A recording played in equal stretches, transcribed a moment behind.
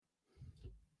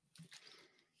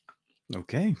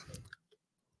Okay.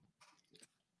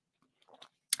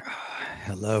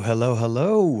 Hello.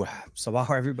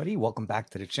 Sabaho, everybody. Welcome back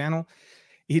to the channel.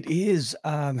 It is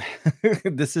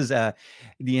this is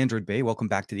the Android Bay. Welcome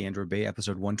back to the Android Bay,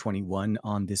 episode 121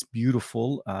 on this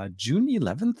beautiful June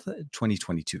 11th,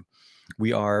 2022.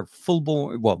 We are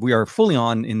fully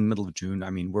on in the middle of June. I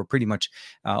mean, we're pretty much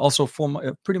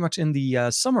pretty much in the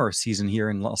summer season here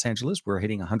in Los Angeles. We're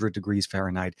hitting 100 degrees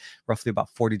Fahrenheit, roughly about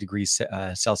 40 degrees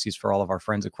Celsius for all of our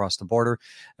friends across the border.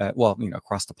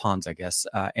 Across the ponds, I guess.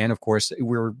 And of course,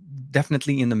 we're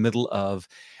definitely in the middle of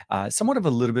somewhat of a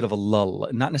little bit of a lull,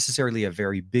 not necessarily a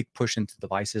very big push into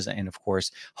devices and, of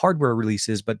course, hardware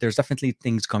releases, but there's definitely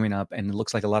things coming up, and it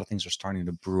looks like a lot of things are starting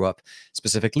to brew up.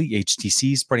 Specifically,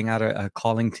 HTC spreading out a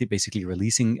calling to basically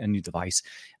releasing a new device.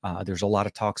 There's a lot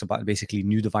of talks about basically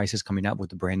new devices coming out with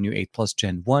the brand new 8 Plus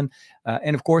Gen 1.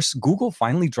 And of course, Google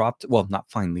finally dropped, well, not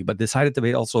finally, but decided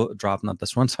to also drop, not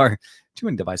this one, sorry, too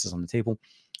many devices on the table,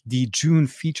 the June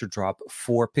feature drop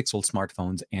for Pixel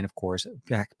smartphones, and of course,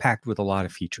 packed with a lot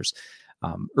of features.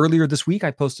 Earlier this week,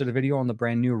 I posted a video on the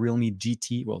brand new the Realme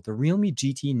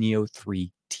GT Neo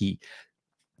 3T.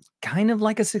 Kind of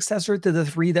like a successor to the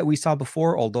 3 that we saw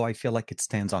before, although I feel like it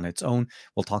stands on its own.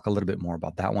 We'll talk a little bit more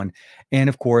about that one. And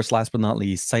of course, last but not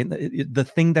least,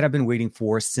 the thing that I've been waiting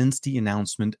for since the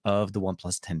announcement of the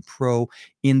OnePlus 10 Pro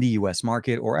in the US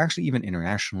market, or actually even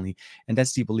internationally, and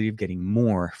that's the ability of getting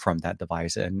more from that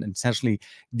device. And essentially,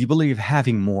 the ability of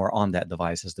having more on that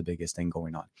device is the biggest thing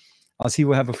going on. I'll see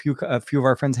we have a few of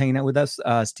our friends hanging out with us.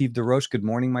 Steve DeRoche, good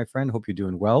morning, my friend. Hope you're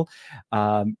doing well.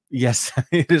 Yes,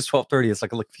 it is 12:30. It's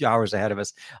like a few hours ahead of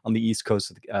us on the east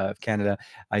coast of Canada.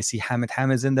 I see Hamid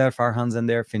Hamid's in there, Farhan's in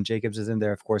there, Finn Jacobs is in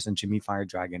there, of course, and Jimmy Fire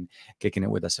Dragon kicking it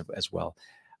with us as well.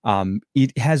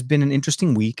 It has been an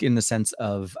interesting week in the sense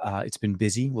of it's been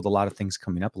busy with a lot of things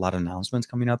coming up, a lot of announcements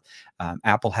coming up.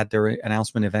 Apple had their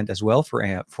announcement event as well for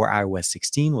iOS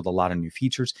 16 with a lot of new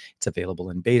features. It's available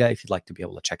in beta if you'd like to be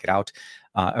able to check it out.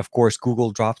 Of course,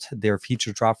 Google dropped their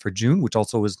feature drop for June, which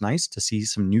also was nice to see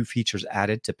some new features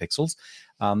added to Pixels.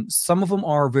 Some of them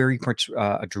are very much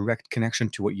a direct connection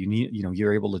to what you need.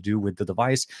 You're able to do with the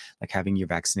device, like having your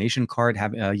vaccination card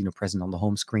present on the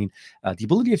home screen. The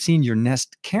ability of seeing your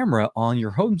Nest camera on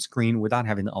your home screen without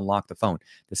having to unlock the phone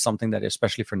is something that,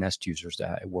 especially for Nest users,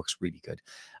 it works really good.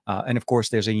 And of course,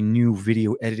 there's a new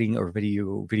video editing or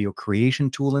video creation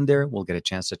tool in there. We'll get a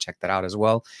chance to check that out as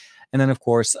well. And then, of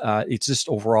course, it's just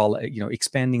overall,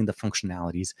 expanding the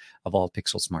functionalities of all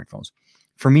Pixel smartphones.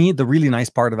 For me, the really nice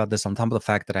part about this, on top of the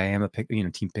fact that I am a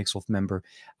Team Pixel member,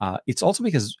 it's also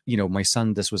because my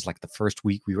son. This was like the first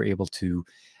week we were able to.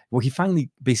 Well, he finally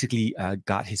basically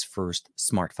got his first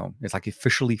smartphone. It's like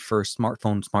officially first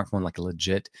smartphone, like a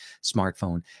legit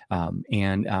smartphone.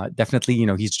 And definitely,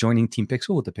 he's joining Team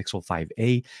Pixel with the Pixel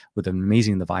 5a, with an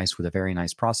amazing device with a very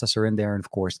nice processor in there. And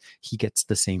of course, he gets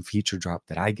the same feature drop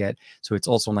that I get. So it's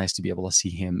also nice to be able to see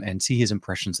him and see his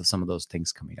impressions of some of those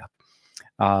things coming up.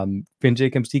 Finn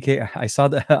Jacobs DK, I saw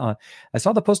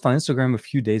the post on Instagram a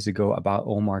few days ago about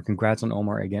Omar. Congrats on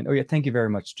Omar again. Oh yeah, thank you very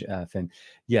much, Finn.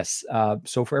 Yes.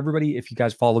 So for everybody, if you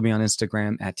guys follow me on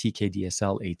Instagram at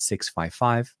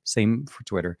TKDSL8655, same for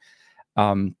Twitter.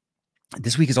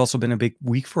 This week has also been a big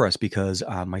week for us because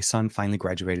my son finally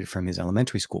graduated from his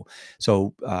elementary school.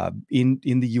 So in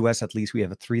the US, at least, we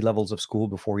have 3 levels of school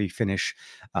before you finish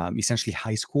essentially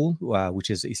high school, which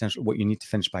is essentially what you need to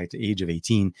finish by the age of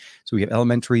 18. So we have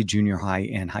elementary, junior high,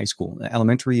 and high school.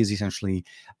 Elementary is essentially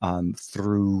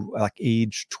through like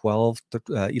age 12,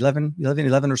 11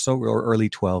 or so, or early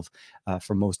 12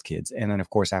 for most kids. And then, of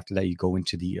course, after that, you go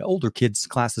into the older kids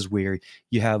classes where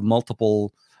you have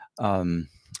multiple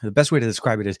the best way to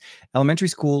describe it is elementary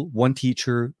school, one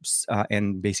teacher,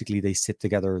 and basically they sit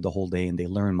together the whole day and they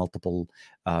learn multiple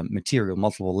material,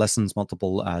 multiple lessons,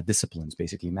 multiple disciplines,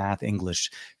 basically math,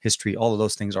 English, history, all of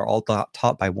those things are all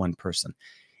taught by one person.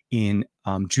 In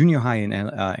junior high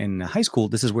and high school,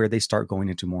 this is where they start going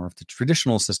into more of the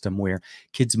traditional system where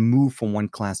kids move from one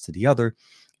class to the other.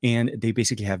 And they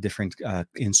basically have different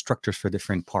instructors for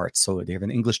different parts. So they have an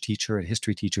English teacher, a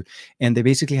history teacher, and they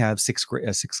basically have 6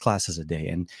 classes a day.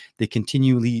 And they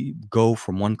continually go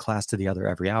from one class to the other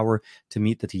every hour to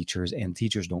meet the teachers, and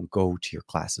teachers don't go to your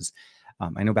classes.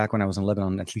 I know back when I was in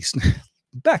Lebanon, at least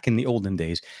back in the olden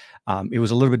days, it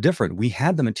was a little bit different. We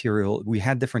had the material, we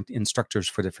had different instructors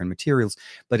for different materials,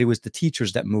 but it was the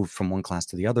teachers that moved from one class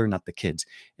to the other, not the kids.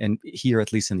 And here,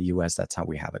 at least in the US, that's how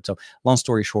we have it. So long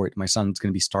story short, my son's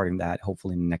going to be starting that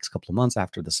hopefully in the next couple of months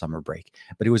after the summer break.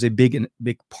 But it was a big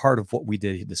part of what we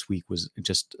did this week was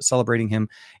just celebrating him.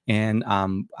 And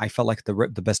I felt like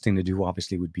the best thing to do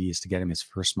obviously would be is to get him his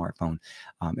first smartphone.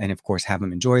 And of course, have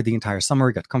him enjoy the entire summer.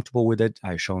 He got comfortable with it.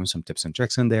 I show him some tips and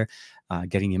tricks in there,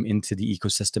 getting him into the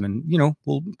ecosystem. And,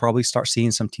 we'll probably start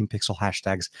seeing some Team Pixel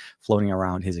hashtags floating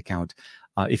around his account.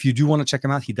 If you do want to check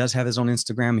him out, he does have his own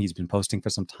Instagram. He's been posting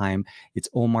for some time. It's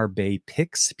Omar Bay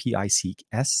Pics,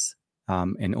 Pics,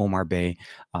 and Omar Bay.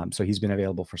 So he's been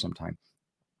available for some time.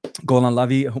 Golan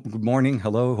Lavi, good morning.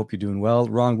 Hello. Hope you're doing well.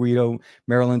 Ron Guido,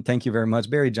 Maryland, thank you very much.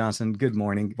 Barry Johnson, good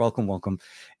morning. Welcome.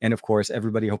 And of course,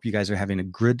 everybody, hope you guys are having a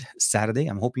good Saturday.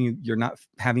 I'm hoping you're not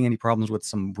having any problems with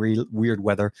some weird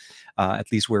weather,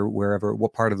 at least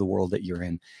what part of the world that you're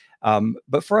in.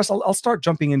 But for us, I'll start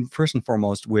jumping in first and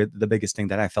foremost with the biggest thing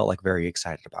that I felt like very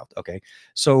excited about. Okay.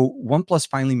 So OnePlus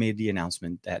finally made the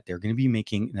announcement that they're going to be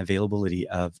making an availability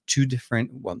of there's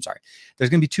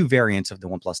going to be two variants of the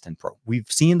OnePlus 10 Pro. We've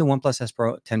seen the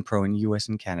OnePlus 10 Pro in US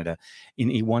and Canada in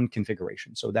a one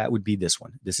configuration. So that would be this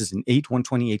one. This is an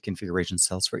 128 configuration,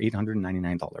 sells for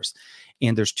 $899.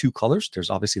 And there's two colors.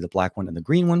 There's obviously the black one and the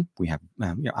green one. We have,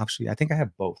 obviously, I think I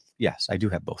have both. Yes, I do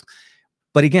have both.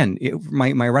 But again,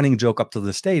 my running joke up to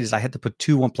this stage is I had to put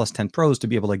two OnePlus 10 Pros to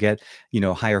be able to get,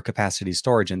 higher capacity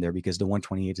storage in there because the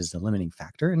 128 is the limiting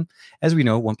factor. And as we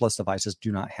know, OnePlus devices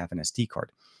do not have an SD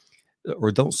card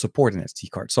or don't support an SD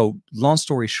card. So long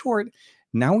story short,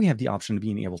 now we have the option of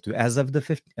being able to, as of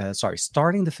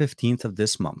starting the 15th of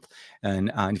this month.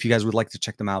 And if you guys would like to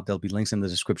check them out, there'll be links in the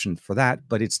description for that,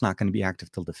 but it's not going to be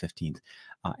active till the 15th.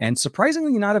 And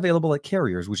surprisingly not available at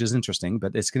carriers, which is interesting,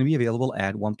 but it's going to be available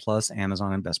at OnePlus,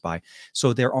 Amazon, and Best Buy.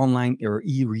 So their online or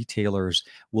e-retailers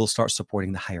will start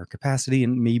supporting the higher capacity,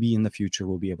 and maybe in the future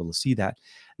we'll be able to see that.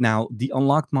 Now, the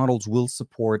unlocked models will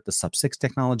support the Sub-6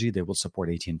 technology. They will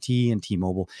support AT&T and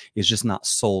T-Mobile. It's just not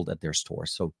sold at their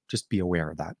stores. So just be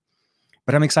aware of that.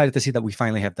 But I'm excited to see that we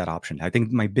finally have that option. I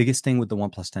think my biggest thing with the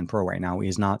OnePlus 10 Pro right now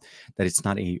is not that it's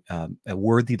not a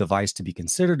worthy device to be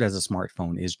considered as a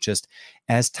smartphone. Is just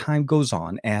as time goes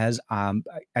on, and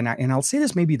I'll say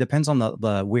this maybe depends on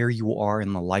the where you are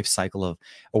in the life cycle of,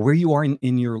 or where you are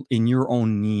in your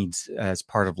own needs as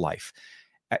part of life.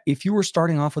 If you were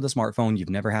starting off with a smartphone,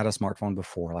 you've never had a smartphone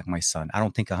before, like my son, I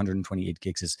don't think 128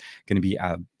 gigs is going to be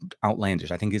outlandish.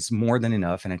 I think it's more than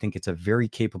enough, and I think it's a very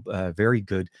capable, very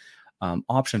good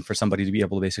option for somebody to be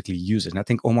able to basically use it. And I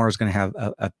think Omar is going to have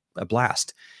a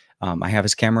blast. I have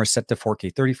his camera set to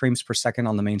 4K 30 frames per second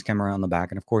on the main camera on the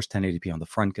back, and of course 1080p on the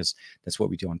front, because that's what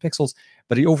we do on Pixels.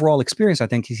 But the overall experience, I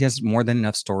think he has more than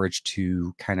enough storage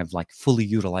to kind of like fully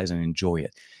utilize and enjoy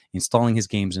it, installing his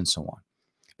games and so on.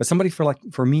 But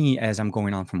for me, as I'm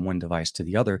going on from one device to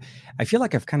the other, I feel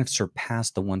like I've kind of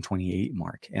surpassed the 128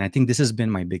 mark. And I think this has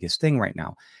been my biggest thing right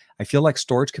now. I feel like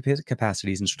storage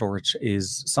capacities and storage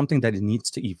is something that it needs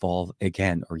to evolve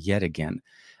again or yet again.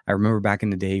 I remember back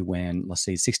in the day when, let's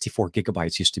say, 64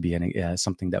 gigabytes used to be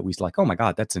something that we was like, oh my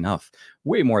God, that's enough,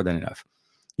 way more than enough.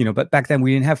 But back then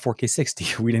we didn't have 4K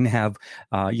 60. We didn't have,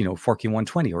 4K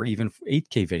 120 or even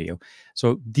 8K video.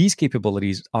 So these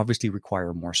capabilities obviously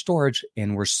require more storage,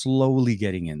 and we're slowly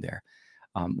getting in there.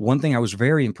 One thing I was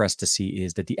very impressed to see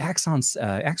is that the Axon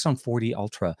 40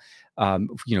 Ultra, from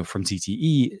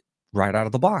ZTE, right out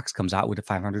of the box comes out with a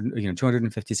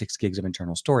 256 gigs of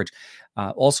internal storage.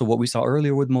 Also, what we saw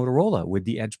earlier with Motorola with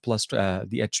the Edge Plus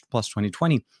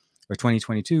 2020 or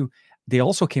 2022, they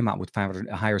also came out with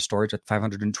higher storage at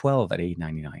 512 at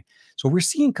 $899. So we're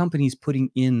seeing companies putting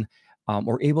in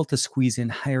or able to squeeze in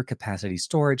higher capacity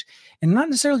storage, and not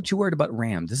necessarily too worried about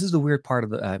RAM. This is the weird part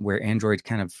of where Android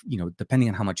kind of, depending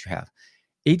on how much you have.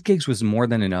 8 gigs was more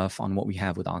than enough on what we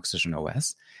have with Oxygen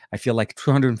OS. I feel like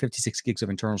 256 gigs of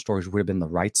internal storage would have been the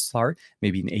right start,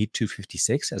 maybe an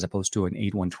 8256 as opposed to an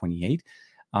 8128.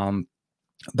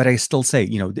 But I still say,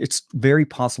 it's very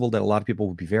possible that a lot of people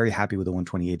would be very happy with the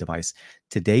 128 device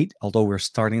to date, although we're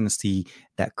starting to see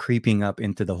that creeping up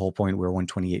into the whole point where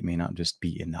 128 may not just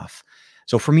be enough.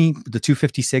 So for me, the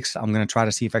 256, I'm going to try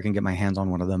to see if I can get my hands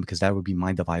on one of them, because that would be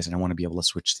my device and I want to be able to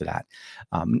switch to that.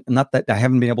 Not that I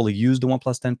haven't been able to use the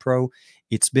OnePlus 10 Pro.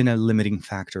 It's been a limiting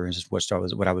factor is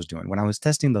what I was doing. When I was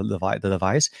testing the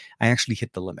device, I actually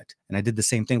hit the limit. And I did the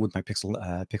same thing with my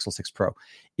Pixel 6 Pro.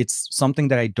 It's something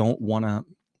that I don't want to,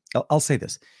 I'll say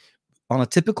this. On a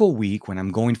typical week, when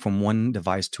I'm going from one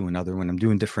device to another, when I'm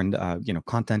doing different,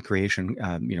 content creation,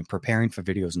 preparing for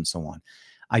videos and so on,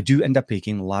 I do end up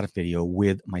making a lot of video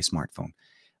with my smartphone.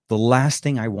 The last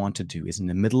thing I want to do is in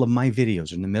the middle of my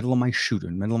videos, or in the middle of my shoot, or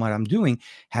in the middle of what I'm doing,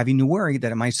 having to worry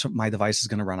that my device is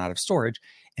going to run out of storage.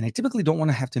 And I typically don't want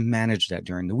to have to manage that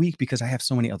during the week because I have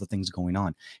so many other things going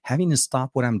on. Having to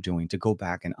stop what I'm doing to go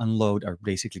back and unload or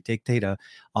basically take data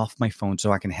off my phone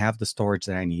so I can have the storage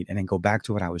that I need and then go back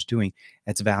to what I was doing,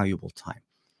 that's valuable time.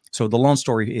 So the long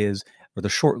story is, or the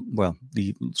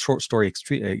short story,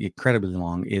 incredibly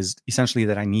long, is essentially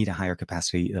that I need a higher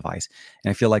capacity device.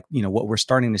 And I feel like, what we're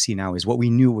starting to see now is what we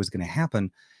knew was going to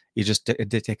happen. It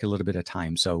did take a little bit of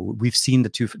time. So we've seen the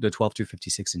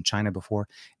 12256 in China before.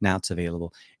 Now it's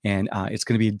available, and it's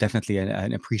going to be definitely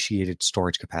an appreciated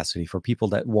storage capacity for people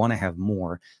that want to have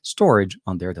more storage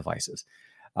on their devices.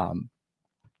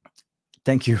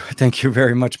 Thank you. Thank you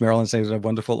very much, Marilyn. Says a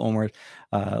wonderful Omar.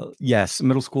 Yes,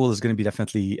 middle school is going to be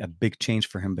definitely a big change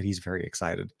for him, but he's very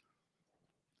excited.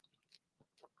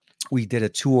 We did a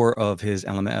tour of his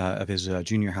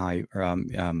junior high,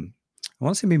 I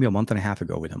want to say maybe a month and a half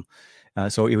ago with him.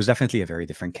 So it was definitely a very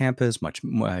different campus, much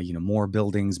more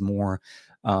buildings, more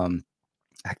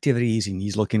activities, and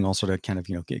he's looking also to kind of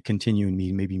continue and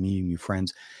maybe meeting new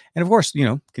friends, and of course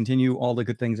continue all the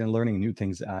good things and learning new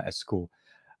things at school.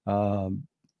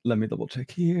 Let me double check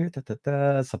here.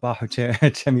 Sabajo,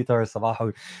 Chemitar,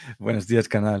 Sabajo. Buenos días,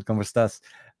 canal. ¿Cómo estás?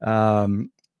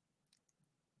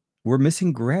 We're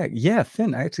missing Greg. Yeah,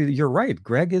 Finn, actually, you're right.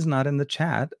 Greg is not in the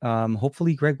chat.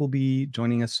 Hopefully, Greg will be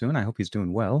joining us soon. I hope he's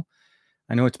doing well.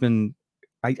 I know it's been,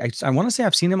 I want to say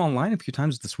I've seen him online a few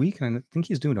times this week, and I think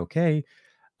he's doing okay.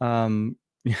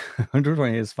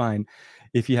 120 is fine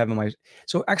if you have him.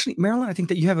 So actually, Marilyn, I think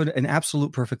that you have an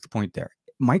absolute perfect point there.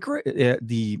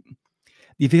 The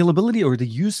availability or the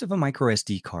use of a micro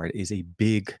SD card is a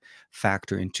big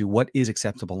factor into what is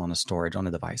acceptable on a storage on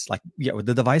a device. Like, with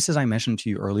the devices I mentioned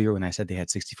to you earlier when I said they had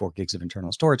 64 gigs of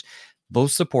internal storage, both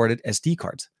supported SD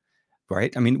cards.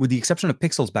 Right? I mean, with the exception of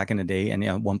Pixels back in the day and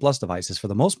OnePlus devices, for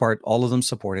the most part, all of them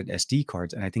supported SD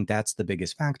cards. And I think that's the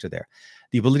biggest factor there.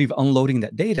 The ability of unloading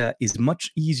that data is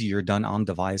much easier done on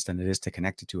device than it is to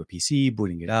connect it to a PC,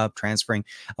 booting it up, transferring,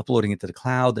 uploading it to the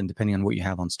cloud, and depending on what you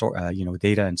have on store,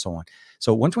 data and so on.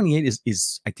 So 128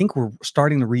 is I think we're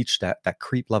starting to reach that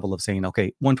creep level of saying,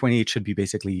 okay, 128 should be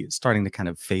basically starting to kind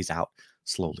of phase out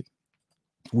slowly,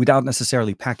 without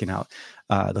necessarily packing out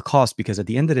the cost, because at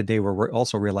the end of the day, what we're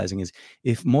also realizing is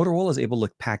if Motorola is able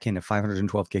to pack in a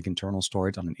 512 gig internal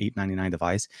storage on an $899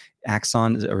 device,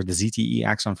 Axon or the ZTE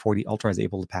Axon 40 Ultra is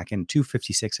able to pack in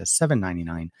 256 at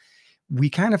 $799. We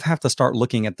kind of have to start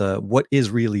looking at what is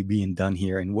really being done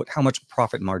here and how much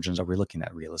profit margins are we looking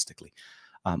at realistically.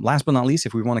 Last but not least,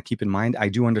 if we want to keep in mind, I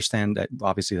do understand that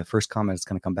obviously the first comment is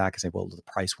going to come back and say, well, the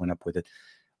price went up with it,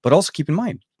 but also keep in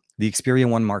mind, the Xperia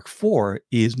 1 Mark IV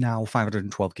is now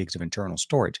 512 gigs of internal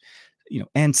storage,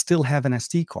 and still have an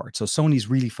SD card. So Sony's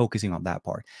really focusing on that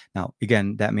part. Now,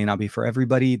 again, that may not be for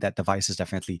everybody. That device is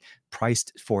definitely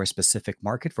priced for a specific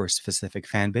market, for a specific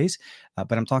fan base.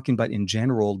 But I'm talking about in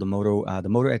general, the Moto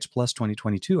Edge Plus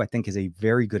 2022, I think, is a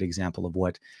very good example of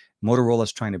what Motorola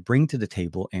is trying to bring to the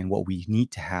table and what we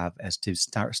need to have as to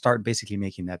start basically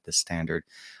making that the standard.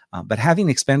 But having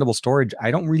expandable storage,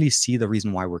 I don't really see the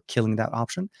reason why we're killing that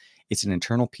option. It's an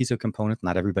internal piece of component.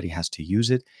 Not everybody has to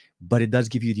use it, but it does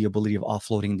give you the ability of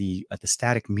offloading the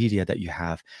static media that you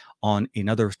have on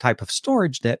another type of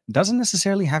storage that doesn't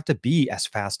necessarily have to be as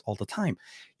fast all the time.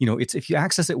 It's if you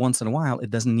access it once in a while,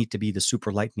 it doesn't need to be the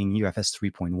super lightning UFS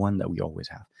 3.1 that we always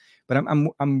have. But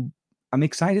I'm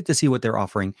excited to see what they're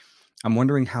offering. I'm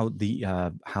wondering how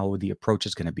the approach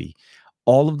is going to be.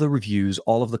 All of the reviews,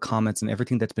 all of the comments, and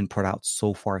everything that's been put out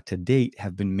so far to date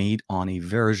have been made on a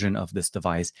version of this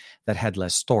device that had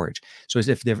less storage. So as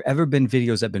if there have ever been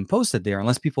videos that have been posted there,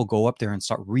 unless people go up there and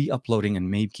start re-uploading and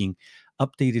making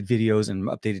updated videos and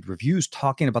updated reviews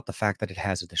talking about the fact that it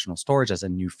has additional storage as a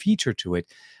new feature to it,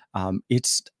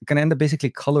 it's going to end up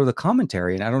basically color the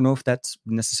commentary. And I don't know if that's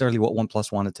necessarily what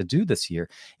OnePlus wanted to do this year,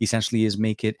 essentially is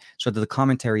make it so that the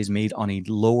commentary is made on a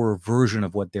lower version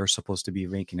of what they're supposed to be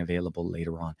making available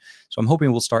later on. So I'm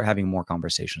hoping we'll start having more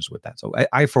conversations with that. So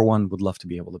I for one, would love to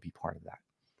be able to be part of that.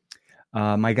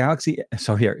 My Galaxy,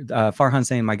 so here, Farhan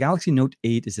saying, my Galaxy Note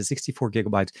 8 is a 64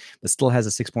 gigabytes, but still has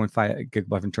a 6.5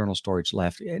 gigabyte internal storage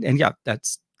left. And yeah,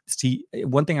 see,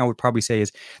 one thing I would probably say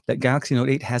is that Galaxy Note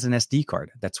 8 has an SD card.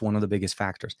 That's one of the biggest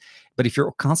factors. But if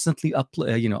you're constantly I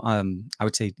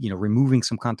would say, removing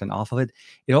some content off of it,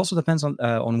 it also depends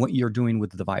on what you're doing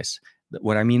with the device.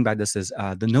 What I mean by this is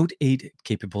the Note 8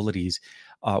 capabilities,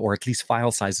 or at least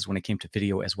file sizes when it came to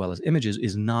video as well as images,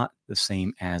 is not the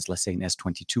same as, let's say, an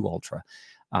S22 Ultra,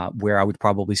 where I would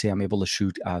probably say I'm able to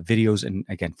shoot videos in,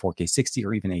 again, 4K 60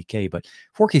 or even 8K, but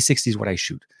 4K 60 is what I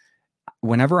shoot.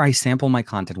 Whenever I sample my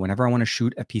content, whenever I want to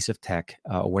shoot a piece of tech,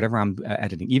 or whatever I'm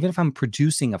editing, even if I'm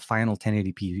producing a final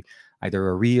 1080p, either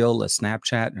a reel, a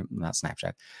Snapchat, not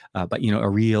Snapchat, but a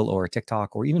reel or a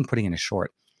TikTok, or even putting in a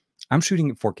short, I'm shooting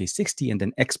at 4K 60 and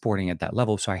then exporting at that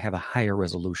level, so I have a higher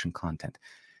resolution content.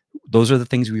 Those are the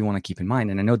things we want to keep in mind.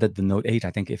 And I know that the Note 8,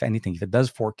 I think, if anything, if it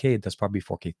does 4K, it does probably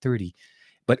 4K 30.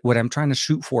 But what I'm trying to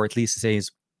shoot for, at least,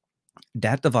 is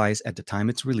that device at the time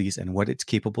it's released and what it's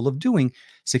capable of doing.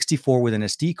 64 with an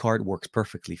SD card works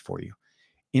perfectly for you.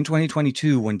 In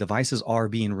 2022, when devices are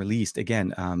being released,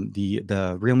 again,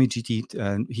 the Realme GT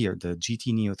the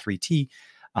GT Neo 3T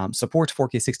supports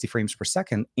 4K 60 frames per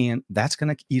second, and that's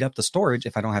going to eat up the storage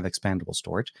if I don't have expandable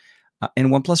storage. And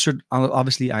OnePlus should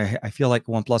obviously, I feel like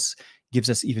OnePlus gives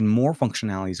us even more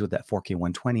functionalities with that 4K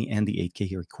 120 and the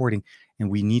 8K recording, and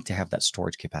we need to have that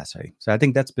storage capacity. So I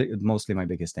think that's mostly my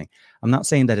biggest thing. I'm not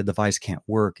saying that a device can't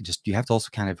work, just you have to also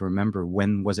kind of remember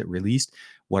when was it released,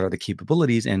 what are the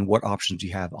capabilities, and what options do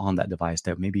you have on that device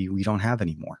that maybe we don't have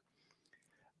anymore.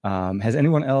 Has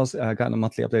anyone else gotten a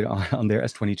monthly update on their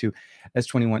S22,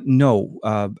 S21? No,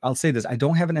 I'll say this. I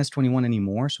don't have an S21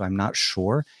 anymore, so I'm not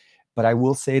sure. But I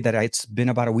will say that it's been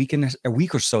about a week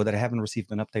or so that I haven't received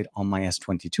an update on my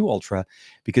S22 Ultra,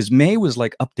 because May was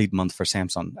like update month for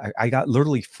Samsung. I got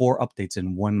literally 4 updates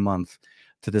in 1 month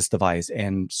to this device,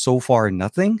 and so far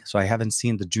nothing. So I haven't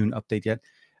seen the June update yet.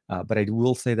 But I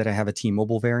will say that I have a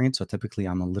T-Mobile variant, so typically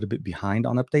I'm a little bit behind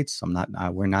on updates. I'm not.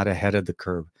 We're not ahead of the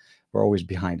curve. We're always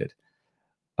behind it.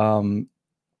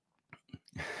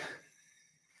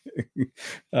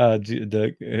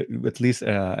 At least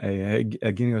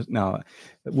a Guinea. Now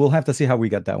we'll have to see how we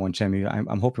get that one, Chemi.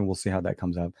 I'm hoping we'll see how that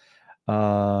comes out.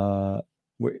 Farhan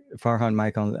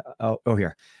Mike on. Oh,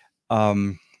 here.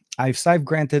 I've side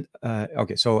granted.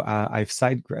 Okay, so I've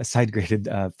side graded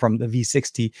from the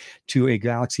V60 to a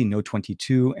Galaxy Note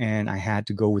 22, and I had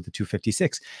to go with the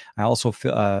 256. I also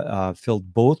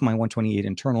filled both my 128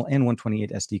 internal and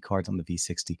 128 SD cards on the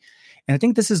V60, and I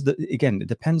think this is again, it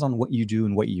depends on what you do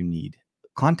and what you need.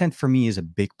 Content for me is a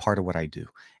big part of what I do,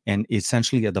 and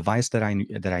essentially a device that I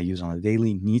use on a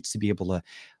daily needs to be able to,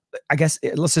 I guess,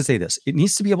 let's just say this. It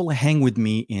needs to be able to hang with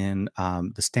me in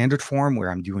the standard form where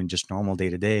I'm doing just normal day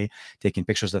to day, taking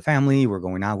pictures of the family. We're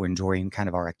going out, we're enjoying kind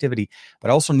of our activity,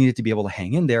 but I also needed to be able to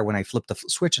hang in there when I flip the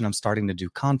switch and I'm starting to do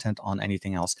content on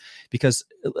anything else. Because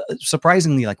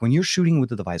surprisingly, like when you're shooting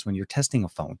with the device, when you're testing a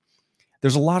phone,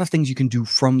 there's a lot of things you can do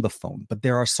from the phone, but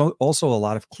there are also a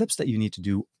lot of clips that you need to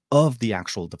do of the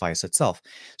actual device itself.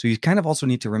 So you kind of also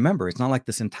need to remember, it's not like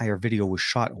this entire video was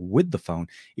shot with the phone.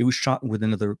 It was shot with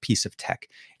another piece of tech.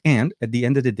 And at the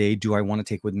end of the day, do I want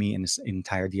to take with me an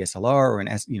entire DSLR or in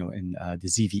the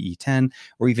ZVE10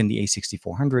 or even the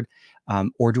A6400?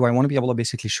 Or do I want to be able to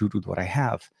basically shoot with what I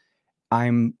have?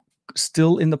 I'm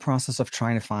still in the process of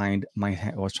trying to find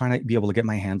trying to be able to get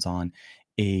my hands on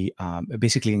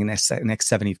basically an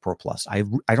X70 Pro Plus. I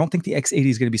don't think the X80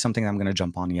 is going to be something I'm going to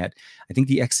jump on yet. I think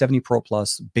the X70 Pro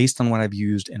Plus, based on what I've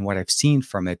used and what I've seen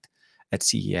from it at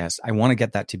CES, I want to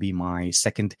get that to be my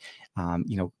second,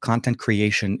 content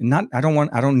creation. I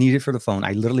don't need it for the phone.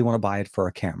 I literally want to buy it for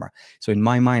a camera. So in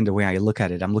my mind, the way I look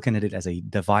at it, I'm looking at it as a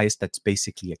device that's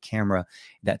basically a camera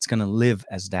that's going to live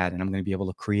as that. And I'm going to be able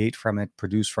to create from it,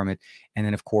 produce from it. And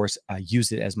then of course,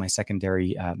 use it as my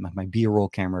secondary, my B-roll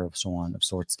camera of so on of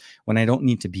sorts, when I don't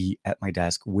need to be at my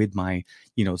desk with my,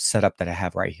 setup that I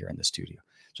have right here in the studio.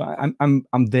 So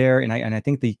I'm there, and I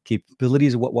think the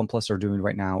capabilities of what OnePlus are doing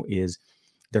right now is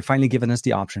they're finally giving us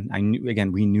the option.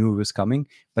 We knew it was coming,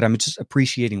 but I'm just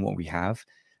appreciating what we have.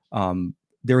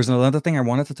 There was another thing I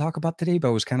wanted to talk about today, but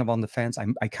I was kind of on the fence.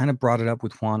 I kind of brought it up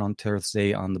with Juan on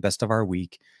Thursday on the best of our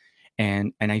week,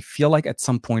 and I feel like at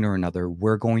some point or another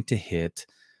we're going to hit.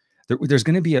 There's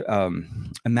going to be a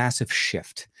massive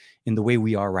shift in the way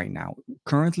we are right now.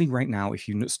 Currently, right now, if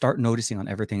you start noticing on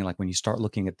everything, like when you start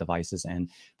looking at devices and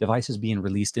devices being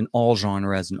released in all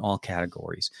genres and all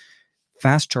categories,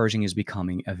 fast charging is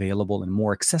becoming available and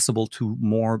more accessible to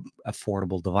more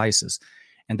affordable devices.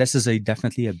 And this is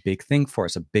definitely a big thing for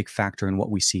us, a big factor in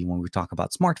what we see when we talk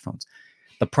about smartphones.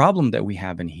 The problem that we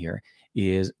have in here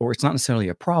is, or it's not necessarily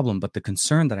a problem, but the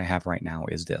concern that I have right now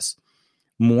is this.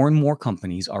 More and more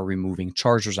companies are removing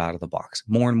chargers out of the box.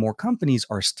 More and more companies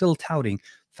are still touting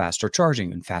faster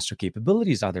charging and faster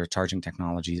capabilities of their charging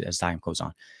technologies as time goes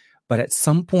on. But at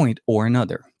some point or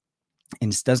another,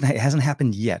 and it hasn't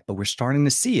happened yet, but we're starting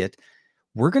to see it,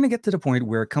 we're going to get to the point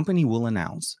where a company will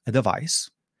announce a device.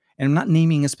 And I'm not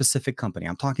naming a specific company.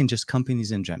 I'm talking just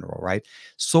companies in general, right?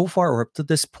 So far, or up to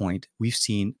this point, we've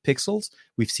seen Pixels,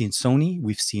 we've seen Sony,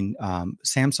 we've seen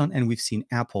Samsung, and we've seen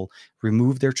Apple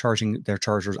remove their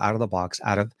chargers out of the box,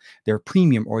 out of their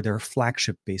premium or their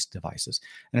flagship-based devices.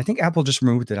 And I think Apple just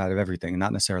removed it out of everything, and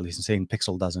not necessarily saying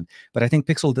Pixel doesn't, but I think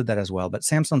Pixel did that as well. But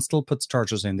Samsung still puts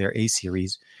chargers in their A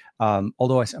series,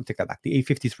 although I take that back. The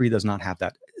A53 does not have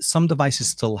that. Some devices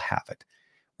still have it.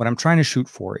 What I'm trying to shoot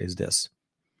for is this.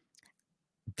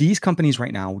 These companies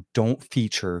right now don't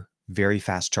feature very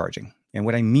fast charging. And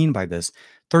what I mean by this,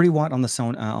 30 watt on the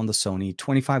Sony,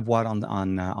 25 watt on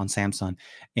Samsung,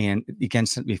 and again,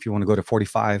 if you want to go to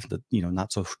 45,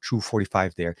 not so true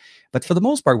 45 there. But for the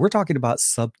most part, we're talking about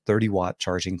sub 30 watt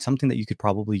charging, something that you could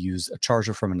probably use a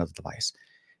charger from another device.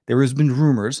 There has been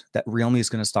rumors that Realme is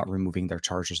going to start removing their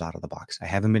chargers out of the box. I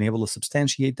haven't been able to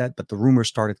substantiate that, but the rumors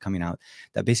started coming out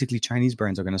that basically Chinese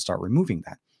brands are going to start removing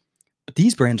that. But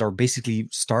these brands are basically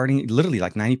starting, literally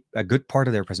like a good part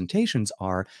of their presentations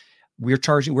are, we're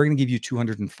going to give you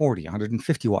 240,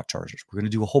 150 watt chargers. We're going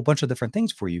to do a whole bunch of different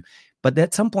things for you. But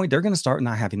at some point, they're going to start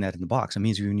not having that in the box. It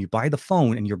means when you buy the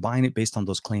phone and you're buying it based on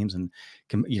those claims and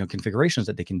configurations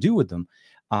that they can do with them,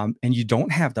 and you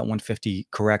don't have that 150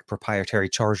 correct proprietary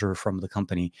charger from the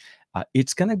company,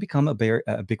 it's going to become a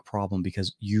big problem,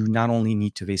 because you not only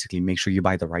need to basically make sure you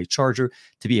buy the right charger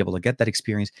to be able to get that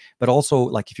experience, but also,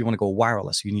 like, if you want to go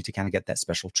wireless, you need to kind of get that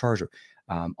special charger.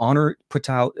 Honor put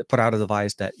out a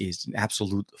device that is an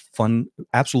absolute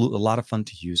a lot of fun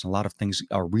to use, and a lot of things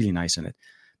are really nice in it.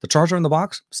 The charger in the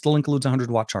box still includes 100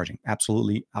 watt charging,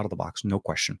 absolutely out of the box, no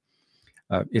question.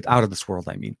 It's out of this world,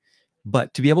 I mean.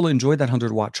 But to be able to enjoy that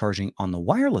 100 watt charging on the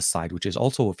wireless side, which is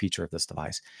also a feature of this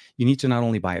device, you need to not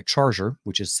only buy a charger,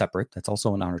 which is separate, that's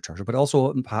also an Honor charger, but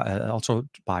also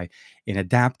buy an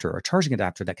adapter, a charging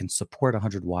adapter that can support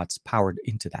 100 watts powered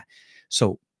into that.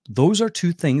 So those are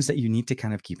two things that you need to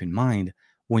kind of keep in mind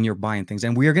when you're buying things.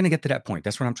 And we are going to get to that point.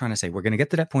 That's what I'm trying to say. We're going to get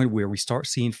to that point where we start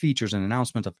seeing features and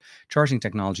announcement of charging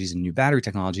technologies and new battery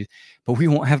technologies, but we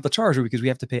won't have the charger because we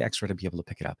have to pay extra to be able to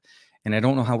pick it up. And I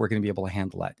don't know how we're going to be able to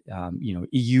handle that.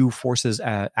 EU forces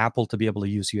Apple to be able to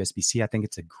use USB-C. I think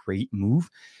it's a great move.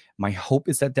 My hope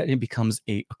is that it becomes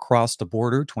a across the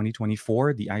border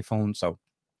 2024, the iPhone. So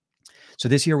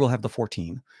this year we'll have the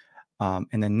 14.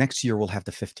 And then next year we'll have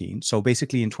the 15. So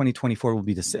basically in 2024 will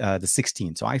be the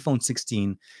 16. So iPhone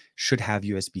 16 should have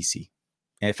USB-C.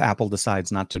 If Apple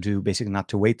decides not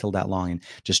to wait till that long and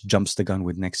just jumps the gun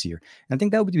with next year. And I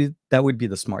think that would be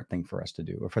the smart thing for us to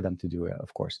do, or for them to do,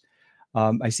 of course.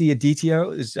 I see Aditya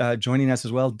is joining us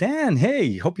as well. Dan,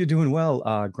 hey, hope you're doing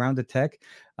well. Grounded Tech.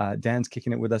 Dan's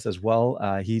kicking it with us as well.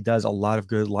 He does a lot of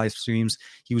good live streams.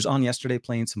 He was on yesterday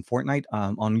playing some Fortnite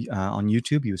on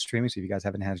YouTube. He was streaming, so if you guys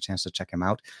haven't had a chance to check him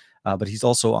out. But he's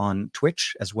also on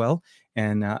Twitch as well.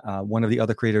 And one of the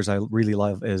other creators I really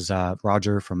love is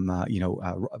Roger from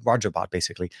RogerBot,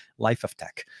 basically Life of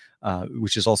Tech,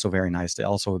 which is also very nice. They're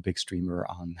also a big streamer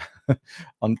on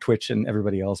on Twitch and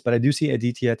everybody else. But I do see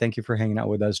Aditya. Thank you for hanging out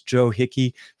with us. Joe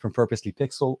Hickey from Purposely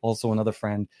Pixel, also another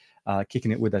friend,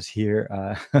 kicking it with us here.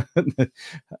 It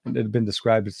had been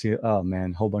described as, oh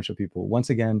man, whole bunch of people. Once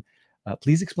again,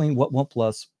 please explain what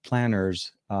OnePlus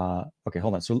planners. Okay,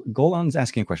 hold on. So Golan's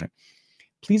asking a question.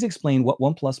 Please explain what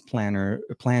OnePlus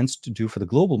plans to do for the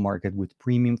global market with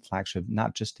premium flagship,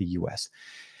 not just the US.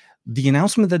 The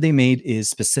announcement that they made is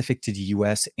specific to the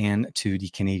US and to the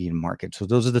Canadian market. So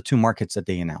those are the two markets that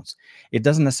they announced. It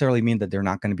doesn't necessarily mean that they're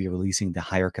not going to be releasing the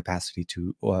higher capacity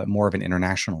to more of an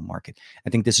international market.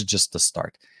 I think this is just the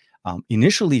start.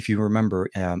 Initially, if you remember,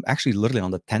 actually literally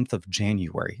on the 10th of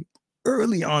January,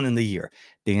 early on in the year,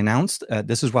 they announced,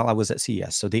 this is while I was at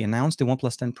CES, so they announced the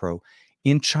OnePlus 10 Pro.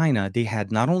 In China, they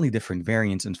had not only different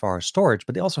variants as far as storage,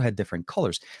 but they also had different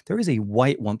colors. There is a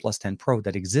white OnePlus 10 Pro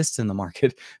that exists in the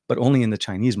market, but only in the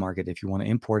Chinese market. If you want to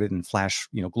import it and flash,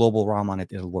 global ROM on it,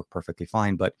 it'll work perfectly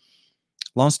fine. But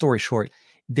long story short,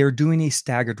 they're doing a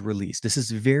staggered release. This is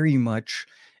very much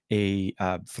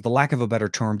for the lack of a better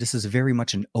term, this is very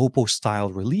much an Oppo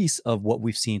style release of what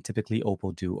we've seen typically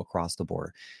Oppo do across the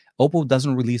border. Oppo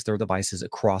doesn't release their devices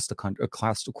across the country,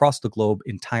 across the globe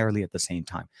entirely at the same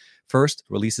time. First,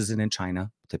 releases it in China,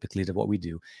 typically to what we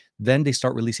do. Then they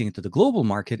start releasing it to the global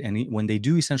market. And when they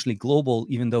do essentially global,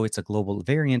 even though it's a global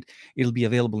variant, it'll be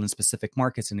available in specific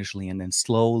markets initially and then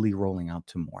slowly rolling out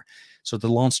to more. So the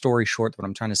long story short, what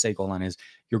I'm trying to say, Golan, is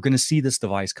you're going to see this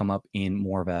device come up in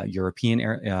more of a European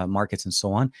markets and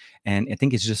so on. And I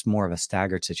think it's just more of a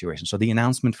staggered situation. So the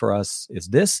announcement for us is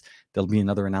this. There'll be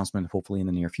another announcement hopefully in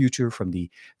the near future from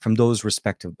those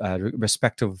respective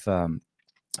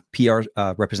PR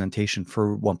representation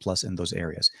for OnePlus in those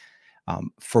areas.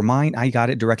 For mine, I got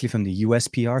it directly from the US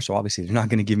PR, so obviously they're not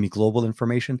going to give me global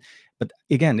information. But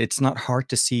again, it's not hard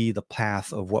to see the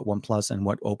path of what OnePlus and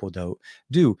what Oppo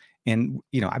do. And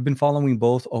I've been following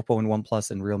both Oppo and OnePlus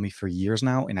and Realme for years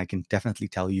now, and I can definitely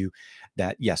tell you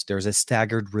that yes, there's a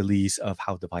staggered release of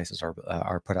how devices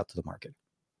are put out to the market.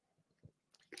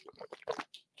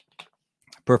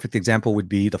 Perfect example would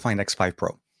be the Find X5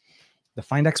 Pro. The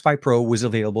Find X5 Pro was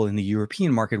available in the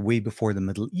European market way before the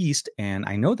Middle East, and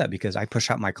I know that because I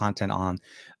push out my content on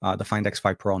the Find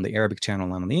X5 Pro on the Arabic channel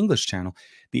and on the English channel.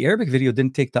 The Arabic video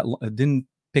didn't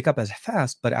pick up as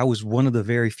fast, but I was one of the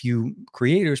very few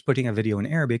creators putting a video in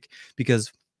Arabic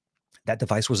because that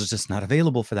device was just not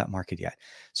available for that market yet.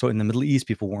 So in the Middle East,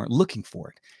 people weren't looking for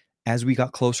it. As we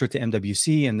got closer to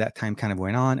MWC and that time kind of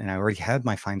went on, and I already had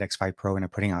my Find X5 Pro and I'm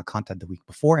putting out content the week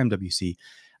before MWC,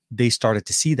 they started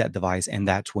to see that device, and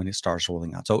that's when it starts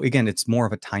rolling out. So again, it's more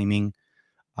of a timing,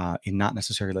 and not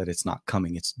necessarily that it's not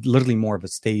coming. It's literally more of a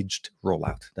staged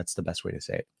rollout. That's the best way to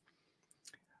say it.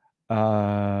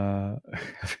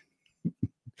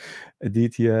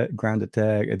 Aditya, grounded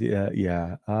tag.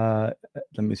 Yeah. Let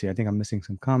me see. I think I'm missing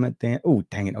some comment. Oh,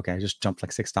 dang it. Okay, I just jumped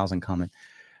like 6,000 comment.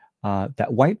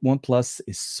 That white OnePlus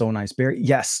is so nice. Barry,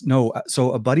 yes, no.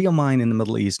 So a buddy of mine in the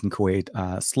Middle East in Kuwait,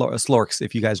 Slorks,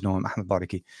 if you guys know him, Ahmed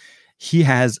Baraki, he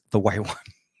has the white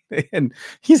one, and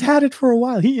he's had it for a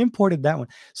while. He imported that one.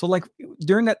 So like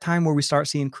during that time where we start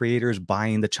seeing creators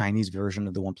buying the Chinese version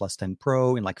of the OnePlus 10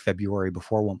 Pro in like February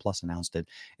before OnePlus announced it,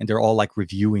 and they're all like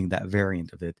reviewing that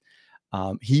variant of it.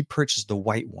 He purchased the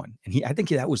white one, and I think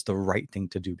that was the right thing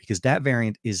to do because that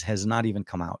variant has not even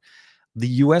come out. The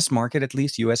US market, at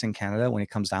least US and Canada, when it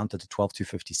comes down to the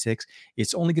 12256,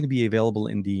 it's only going to be available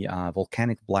in the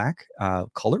volcanic black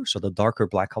color, so the darker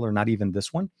black color, not even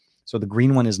this one. So the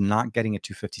green one is not getting a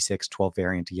 256 12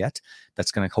 variant yet.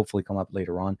 That's going to hopefully come up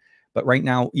later on. But right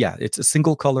now, yeah, it's a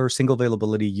single color, single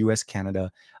availability, US,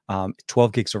 Canada,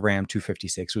 12 gigs of RAM,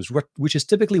 256, which is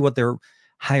typically what their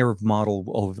higher model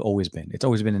have always been. It's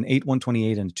always been an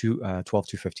 8128 and 12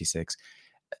 256.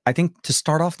 I think to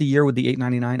start off the year with the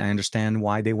 899, I understand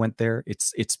why they went there.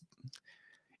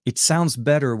 It sounds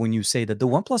better when you say that the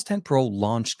OnePlus 10 Pro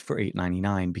launched for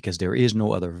 899 because there is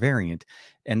no other variant,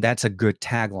 and that's a good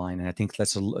tagline. And I think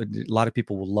that's a lot of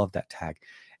people will love that tag.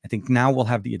 I think now we'll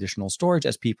have the additional storage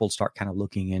as people start kind of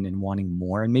looking in and wanting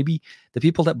more. And maybe the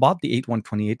people that bought the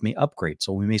 8128 may upgrade.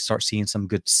 So we may start seeing some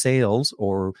good sales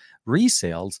or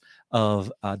resales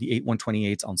of the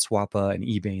 8128s on Swappa and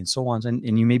eBay and so on.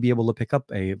 And you may be able to pick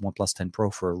up a OnePlus 10 Pro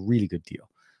for a really good deal.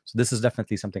 So this is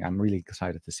definitely something I'm really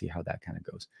excited to see how that kind of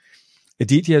goes.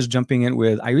 Aditya is jumping in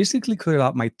with, I recently cleared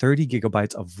out my 30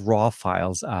 gigabytes of raw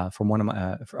files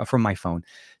from my phone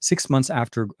 6 months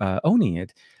after owning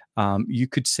it. You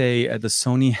could say the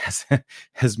Sony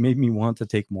has made me want to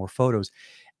take more photos.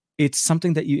 It's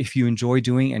something that if you enjoy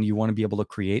doing and you want to be able to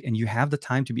create and you have the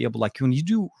time to be able, like when you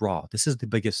do raw, this is the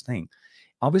biggest thing.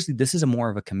 Obviously, this is more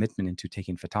of a commitment into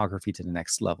taking photography to the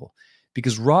next level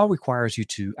because raw requires you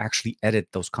to actually edit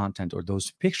those content or those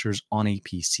pictures on a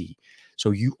PC. So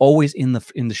you always in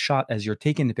the shot as you're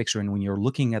taking the picture and when you're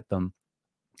looking at them.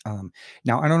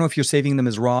 Now, I don't know if you're saving them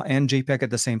as RAW and JPEG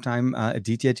at the same time,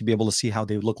 Aditya, to be able to see how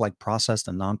they look like processed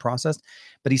and non-processed.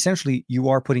 But essentially, you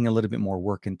are putting a little bit more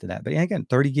work into that. But again,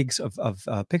 30 gigs of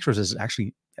pictures is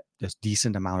actually a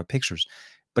decent amount of pictures.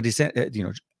 But it's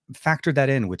factor that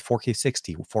in with 4K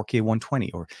 60, 4K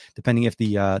 120, or depending if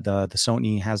the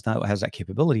Sony has that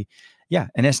capability. Yeah,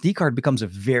 an SD card becomes a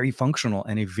very functional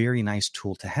and a very nice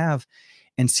tool to have.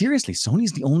 And seriously,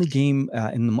 Sony's the only game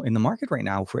in the market right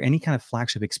now for any kind of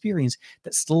flagship experience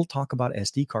that still talk about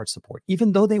SD card support,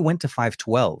 even though they went to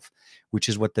 512, which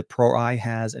is what the Pro I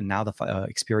has, and now the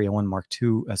Xperia 1 Mark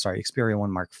II, Xperia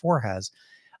 1 Mark IV has.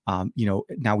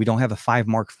 Now we don't have a 5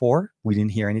 Mark IV. We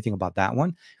didn't hear anything about that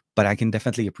one, but I can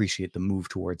definitely appreciate the move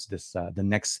towards this, the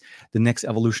next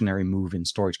evolutionary move in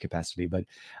storage capacity. But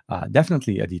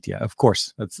definitely, Aditya, of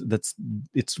course,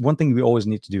 it's one thing we always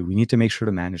need to do. We need to make sure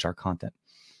to manage our content.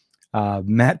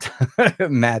 Matt,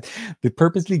 the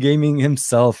purposely gaming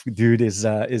himself, dude, is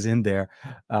in there,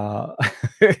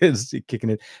 is kicking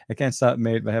it. I can't stop,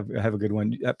 mate. But have a good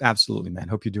one. Absolutely, man.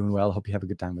 Hope you're doing well. Hope you have a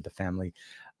good time with the family.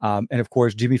 And of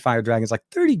course, Jimmy Fire Dragon's like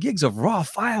 30 gigs of raw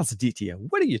files, Aditya.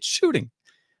 What are you shooting?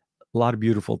 A lot of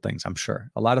beautiful things, I'm sure.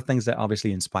 A lot of things that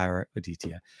obviously inspire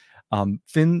Aditya.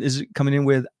 Finn is coming in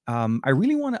with, I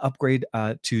really want to upgrade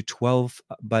to 12,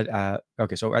 but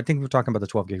okay, so I think we're talking about the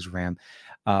 12 gigs of RAM.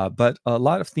 But a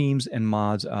lot of themes and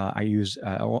mods I use,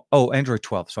 Android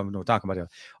 12, so I'm not talking about it,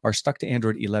 are stuck to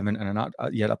Android 11 and are not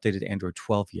yet updated to Android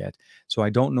 12 yet. So I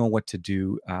don't know what to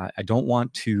do. I don't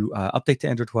want to update to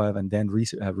Android 12 and then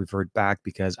revert back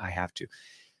because I have to.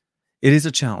 It is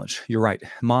a challenge. You're right.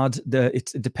 Mods,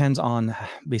 it depends on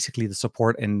basically the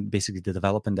support and basically the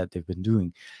development that they've been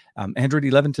doing. Android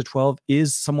 11 to 12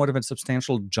 is somewhat of a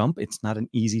substantial jump. It's not an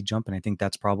easy jump, and I think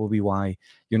that's probably why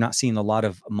you're not seeing a lot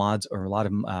of mods or a lot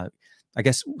of, I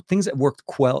guess, things that worked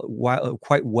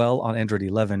quite well on Android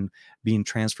 11 being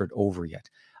transferred over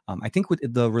yet. I think with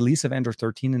the release of Android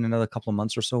 13 in another couple of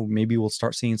months or so, maybe we'll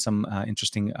start seeing some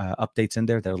interesting updates in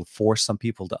there that will force some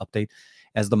people to update,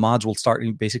 as the mods will start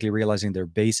basically realizing their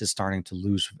base is starting to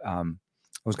lose. I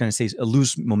was going to say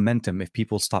lose momentum if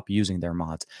people stop using their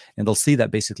mods, and they'll see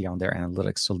that basically on their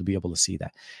analytics, so to be able to see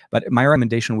that. But my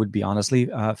recommendation would be, honestly,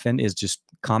 Finn, is just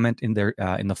comment in there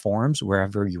in the forums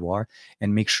wherever you are,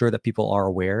 and make sure that people are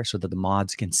aware so that the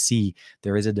mods can see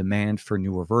there is a demand for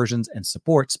newer versions and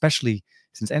support, especially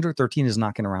since Android 13 is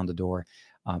knocking around the door.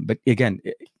 But again,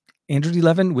 Android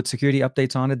 11 with security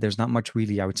updates on it, there's not much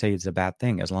really, I would say, it's a bad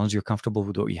thing. As long as you're comfortable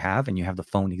with what you have and you have the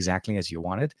phone exactly as you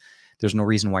want it, there's no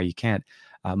reason why you can't.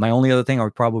 My only other thing I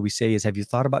would probably say is, have you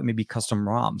thought about maybe custom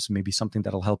ROMs, maybe something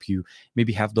that'll help you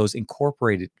maybe have those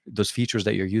incorporated, those features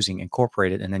that you're using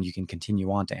incorporated, and then you can continue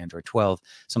on to Android 12,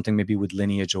 something maybe with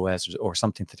Lineage OS or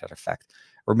something to that effect.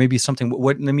 Or maybe something,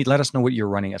 let us know what you're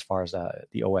running as far as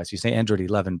the OS. You say Android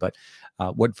 11, but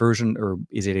what version, or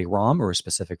is it a ROM or a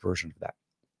specific version of that?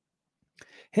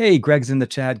 Hey, Greg's in the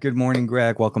chat. Good morning,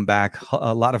 Greg. Welcome back.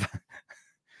 A lot of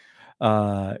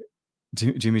uh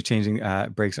Jimmy changing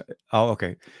breaks. Oh,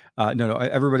 okay. No,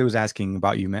 everybody was asking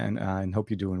about you, man, and hope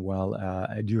you're doing well.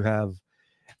 I do have,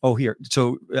 oh, here.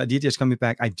 So DTS coming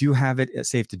back. I do have it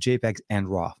saved to JPEGs and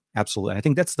RAW. Absolutely. And I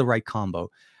think that's the right combo.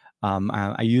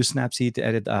 I use Snapseed to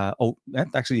edit.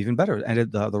 That's actually even better.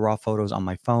 Edit the raw photos on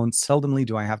my phone. Seldomly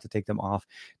do I have to take them off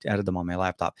to edit them on my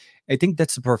laptop. I think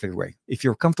that's the perfect way. If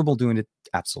you're comfortable doing it,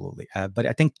 absolutely. But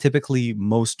I think typically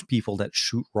most people that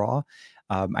shoot raw,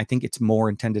 I think it's more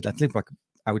intended. I think, like,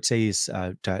 I would say is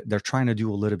they're trying to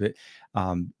do a little bit.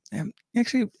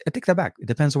 Actually, I take that back. It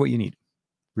depends on what you need.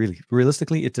 Really,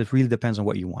 realistically, it really depends on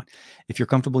what you want. If you're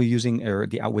comfortable using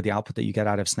with the output that you get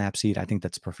out of Snapseed, I think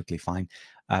that's perfectly fine.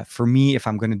 For me, if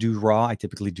I'm going to do raw, I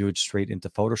typically do it straight into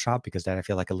Photoshop, because that I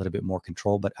feel like a little bit more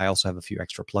control. But I also have a few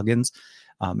extra plugins,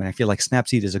 and I feel like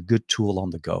Snapseed is a good tool on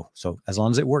the go. So as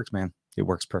long as it works, man, it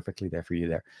works perfectly there for you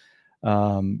there.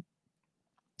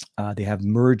 They have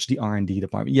merged the R&D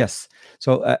department. Yes,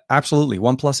 so absolutely,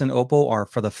 OnePlus and Oppo are,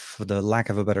 for the lack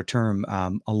of a better term,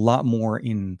 a lot more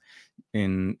in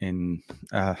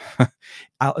they're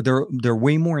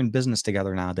way more in business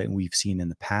together now than we've seen in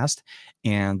the past.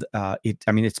 And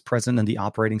it's present in the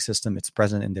operating system, it's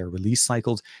present in their release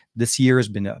cycles. This year has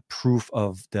been a proof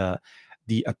of the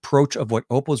approach of what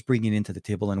Oppo's bringing into the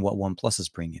table and what OnePlus is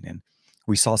bringing in.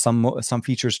 We saw some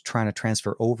features trying to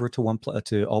transfer over to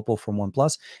Oppo from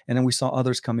OnePlus, and then we saw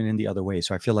others coming in the other way.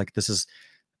 So I feel like this is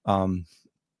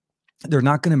they're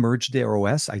not going to merge their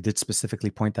OS. I did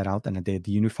specifically point that out, and the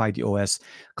unified OS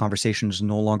conversation is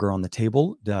no longer on the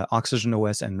table. The Oxygen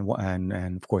OS and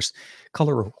of course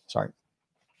Color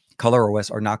OS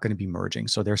are not going to be merging.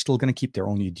 So they're still going to keep their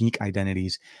own unique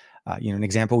identities. An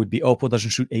example would be Oppo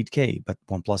doesn't shoot 8K, but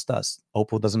OnePlus does.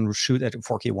 Oppo doesn't shoot at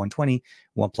 4K 120.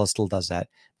 OnePlus still does that.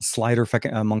 The slider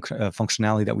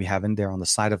functionality that we have in there on the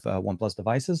side of OnePlus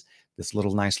devices, this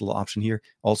nice little option here,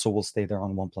 also will stay there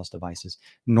on OnePlus devices.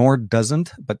 Nord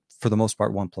doesn't, but for the most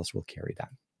part, OnePlus will carry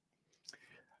that.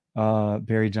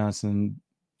 Barry Johnson.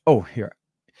 Oh, here.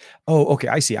 Oh, okay.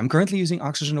 I see. I'm currently using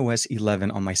Oxygen OS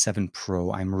 11 on my 7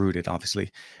 Pro. I'm rooted,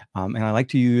 obviously. And I like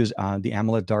to use the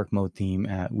AMOLED dark mode theme,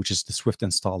 which is the Swift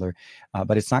installer,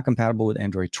 but it's not compatible with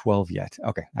Android 12 yet.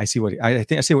 Okay. I see I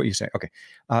think I see what you say. Okay.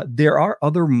 There are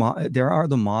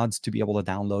the mods to be able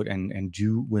to download and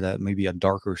do with maybe a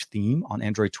darker theme on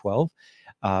Android 12.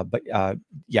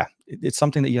 Yeah, it's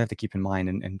something that you have to keep in mind,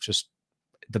 and just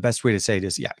the best way to say it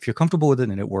is, yeah, if you're comfortable with it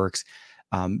and it works.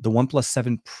 The OnePlus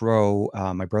 7 Pro,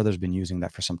 my brother's been using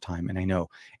that for some time, and I know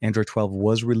Android 12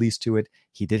 was released to it.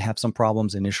 He did have some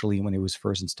problems initially when it was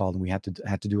first installed, and we had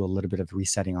to do a little bit of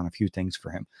resetting on a few things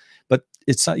for him. But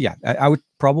it's I would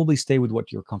probably stay with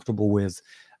what you're comfortable with.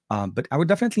 But I would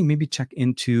definitely maybe check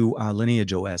into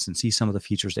Lineage OS and see some of the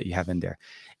features that you have in there.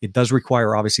 It does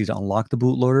require, obviously, to unlock the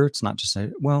bootloader. It's not just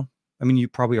you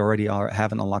probably already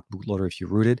have an unlocked bootloader if you're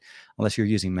rooted, unless you're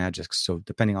using Magisk. So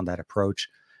depending on that approach.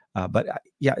 But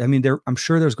yeah, I mean, I'm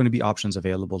sure there's going to be options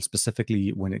available specifically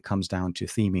when it comes down to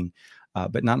theming,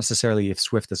 but not necessarily if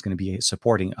Swift is going to be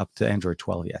supporting up to Android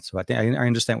 12 yet. So I think I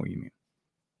understand what you mean.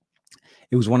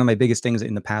 It was one of my biggest things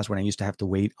in the past when I used to have to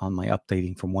wait on my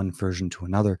updating from one version to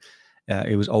another.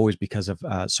 It was always because of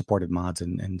supported mods,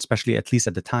 and especially at least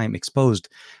at the time, Exposed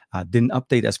didn't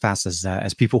update as fast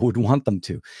as people would want them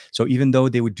to. So even though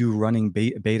they would do running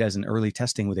betas and early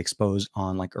testing with Exposed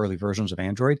on like early versions of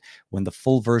Android, when the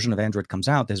full version of Android comes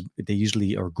out, they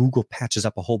usually, or Google patches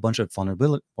up a whole bunch of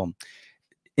vulnerability. Well,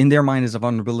 in their mind is a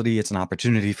vulnerability. It's an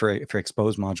opportunity for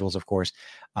exposed modules, of course,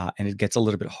 and it gets a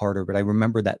little bit harder. But I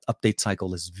remember that update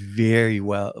cycle is very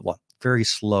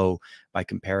slow by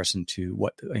comparison to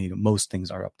what most things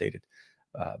are updated.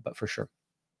 But for sure.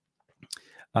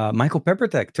 Michael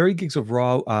Peppertech, 30 gigs of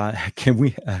RAW. Can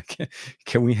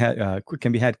be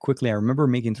had quickly. I remember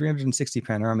making 360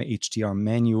 panorama HDR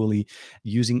manually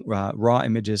using raw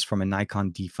images from a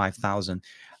Nikon D5000.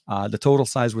 The total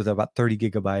size was about 30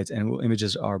 gigabytes, and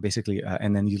images are basically,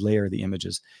 and then you layer the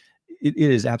images. It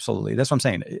is absolutely, that's what I'm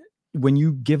saying. When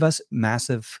you give us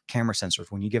massive camera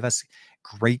sensors, when you give us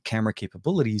great camera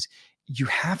capabilities, you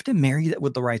have to marry that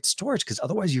with the right storage, because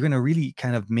otherwise you're going to really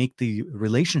kind of make the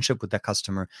relationship with that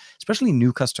customer, especially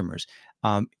new customers,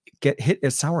 get hit a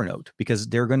sour note, because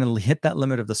they're going to hit that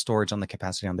limit of the storage on the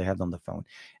capacity on they have on the phone.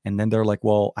 And then they're like,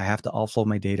 well, I have to offload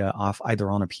my data off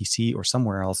either on a PC or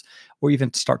somewhere else, or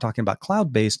even start talking about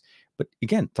cloud-based. But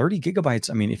again, 30 gigabytes,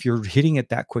 I mean, if you're hitting it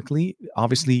that quickly,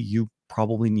 obviously you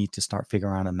probably need to start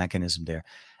figuring out a mechanism there.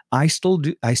 I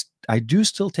do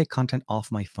still take content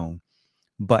off my phone,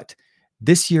 but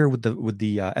this year with the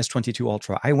S22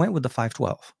 Ultra, I went with the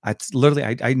 512.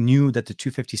 I knew that the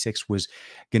 256 was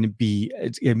going to be,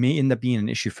 it may end up being an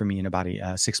issue for me in about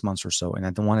 6 months or so, and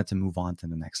I wanted to move on to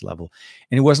the next level.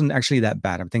 And it wasn't actually that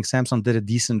bad. I think Samsung did a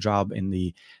decent job in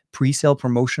the pre-sale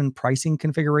promotion pricing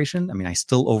configuration. I mean, I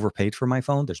still overpaid for my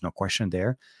phone. There's no question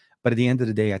there. But at the end of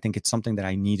the day, I think it's something that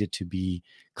I needed to be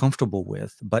comfortable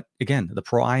with. But again, the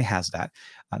Pro I has that.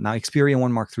 Now, Xperia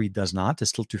 1 Mark III does not. It's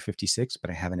still 256, but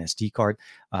I have an SD card.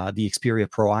 The Xperia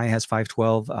Pro I has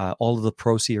 512. All of the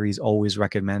Pro series always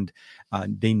recommend.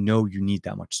 They know you need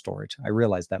that much storage. I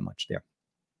realize that much there.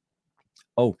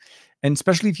 Oh, and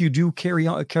especially if you do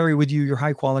carry with you your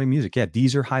high quality music. Yeah,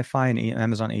 Deezer, Hi-Fi, and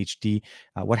Amazon HD.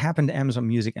 What happened to Amazon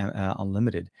Music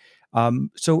Unlimited?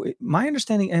 So my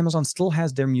understanding, Amazon still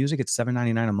has their music. It's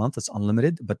 $7.99 a month. It's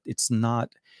unlimited, but it's not.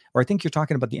 Or I think you're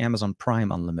talking about the Amazon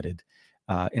Prime Unlimited.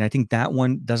 And I think that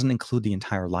one doesn't include the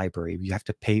entire library. You have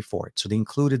to pay for it. So the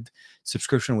included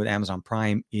subscription with Amazon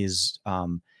Prime is,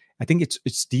 I think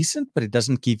it's decent, but it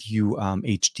doesn't give you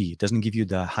HD. It doesn't give you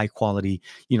the high quality,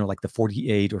 like the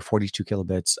 48 or 42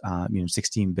 kilobits,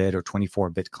 16-bit or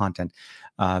 24-bit content.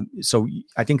 So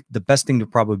I think the best thing to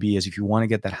probably be is, if you want to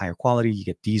get that higher quality, you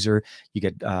get Deezer, you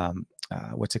get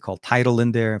what's it called, Tidal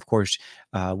in there. Of course,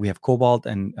 we have Cobalt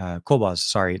and Cobalt.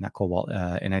 Sorry, not Cobalt.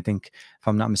 And I think, if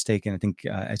I'm not mistaken, I think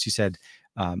as you said,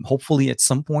 hopefully at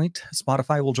some point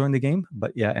Spotify will join the game.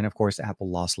 But yeah, and of course Apple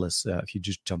lossless if you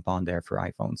just jump on there for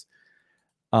iPhones.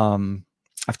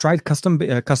 I've tried custom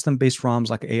based ROMs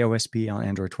like AOSP on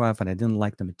Android 12, and I didn't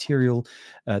like the Material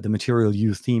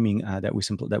U theming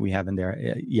that we have in there.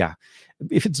 Yeah,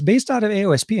 if it's based out of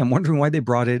AOSP, I'm wondering why they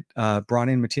brought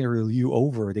in Material U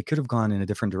over. They could have gone in a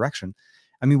different direction.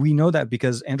 I mean, we know that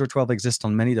because Android 12 exists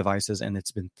on many devices and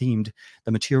it's been themed.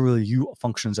 The Material U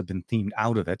functions have been themed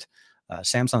out of it.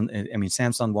 Samsung,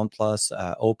 OnePlus,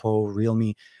 Oppo,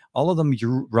 Realme, all of them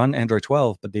you run Android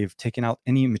 12, but they've taken out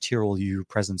any Material U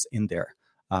presence in there,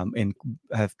 and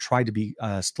have tried to be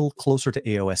still closer to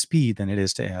AOSP than it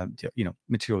is to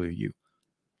Material U.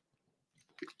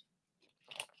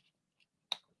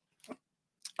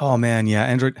 Oh man, yeah,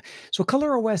 Android. So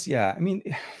Color OS, yeah. I mean,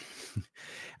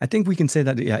 I think we can say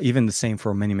that, yeah, even the same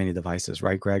for many devices,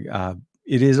 right, Greg?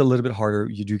 It is a little bit harder.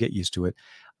 You do get used to it.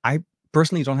 I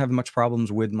personally don't have much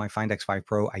problems with my Find X5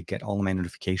 Pro. I get all of my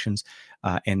notifications,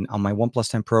 and on my OnePlus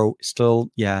 10 Pro,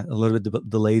 still, yeah, a little bit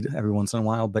delayed every once in a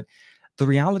while. But the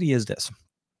reality is this: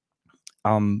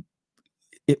 um,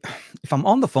 if I'm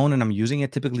on the phone and I'm using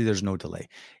it, typically there's no delay.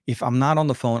 If I'm not on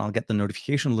the phone, I'll get the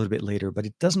notification a little bit later, but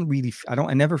it doesn't really,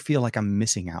 I never feel like I'm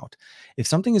missing out. If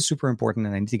something is super important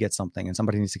and I need to get something and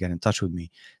somebody needs to get in touch with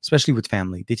me, especially with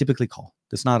family, they typically call.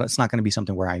 It's not going to be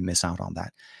something where I miss out on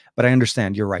that. But I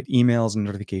understand, you're right. Emails and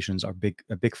notifications are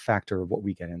a big factor of what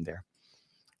we get in there.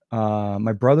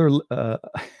 My brother,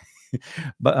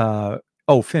 but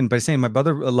Oh, Finn, by saying my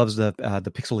brother loves the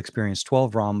Pixel Experience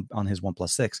 12 ROM on his OnePlus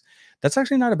 6. That's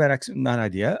actually not a not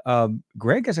idea.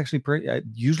 Greg has actually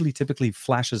usually typically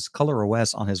flashes Color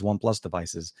OS on his OnePlus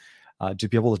devices to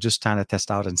be able to just kind of test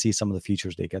out and see some of the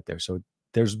features they get there. So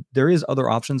there is other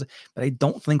options, but I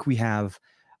don't think we have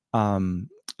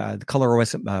the Color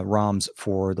OS ROMs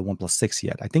for the OnePlus 6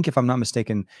 yet. I think if I'm not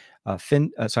mistaken,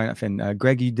 Finn, sorry, not Finn,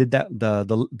 Greg, you did that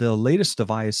the latest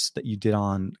device that you did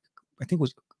on, I think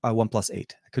was OnePlus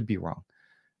 8. I could be wrong.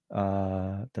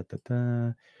 Da, da,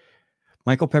 da.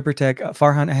 Michael Peppertech,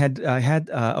 Farhan,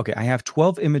 okay, I have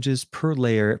 12 images per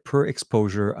layer per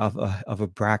exposure of a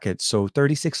bracket, so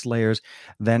 36 layers.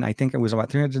 Then I think it was about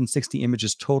 360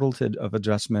 images total of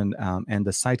adjustment, and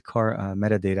the sidecar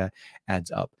metadata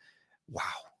adds up. Wow,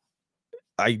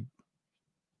 I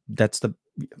that's the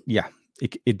yeah.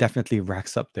 It definitely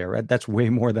racks up there. Right? That's way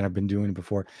more than I've been doing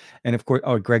before. And of course,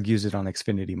 Greg used it on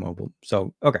Xfinity Mobile.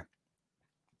 So okay.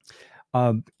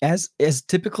 As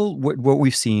typical, what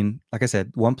we've seen, like I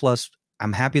said, OnePlus.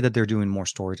 I'm happy that they're doing more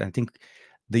storage. I think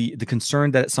the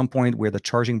concern that at some point where the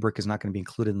charging brick is not going to be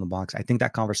included in the box, I think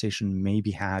that conversation may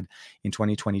be had in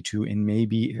 2022 and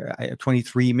maybe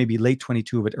 23, maybe late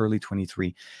 22, but early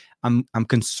 23. I'm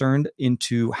concerned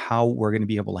into how we're going to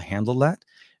be able to handle that,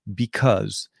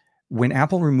 because when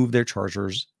Apple removed their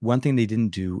chargers, one thing they didn't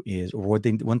do is, or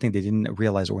one thing they didn't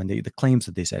realize, or when the claims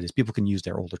that they said is people can use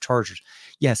their older chargers.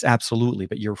 Yes, absolutely,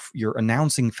 but you're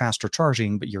announcing faster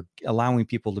charging, but you're allowing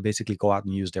people to basically go out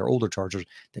and use their older chargers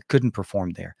that couldn't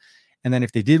perform there. And then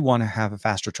if they did want to have a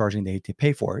faster charging, they had to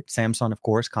pay for it. Samsung, of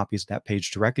course, copies that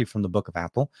page directly from the book of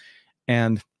Apple,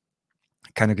 and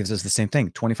kind of gives us the same thing.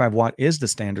 25 watt is the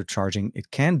standard charging.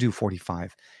 It can do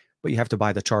 45, but you have to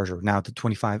buy the charger now, the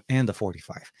 25 and the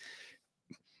 45.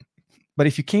 But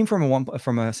if you came from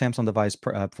from a Samsung device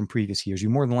from previous years, you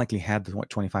more than likely had the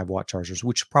 25 watt chargers,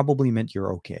 which probably meant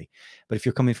you're okay. But if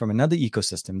you're coming from another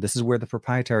ecosystem, this is where the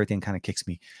proprietary thing kind of kicks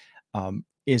me.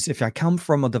 Is if I come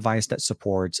from a device that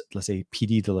supports, let's say,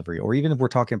 PD delivery, or even if we're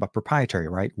talking about proprietary,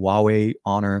 right? Huawei,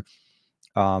 Honor,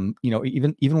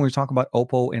 even when we talk about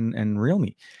Oppo and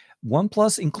Realme.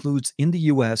 OnePlus includes in the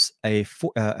US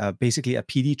basically a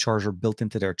PD charger built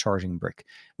into their charging brick,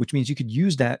 which means you could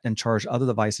use that and charge other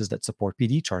devices that support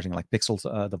PD charging, like Pixel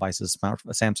devices,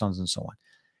 Samsungs, and so on.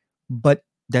 But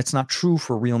that's not true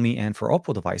for Realme and for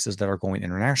Oppo devices that are going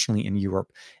internationally in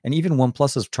Europe. And even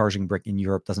OnePlus's charging brick in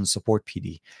Europe doesn't support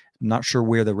PD. I'm not sure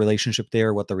where the relationship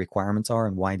there, what the requirements are,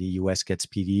 and why the US gets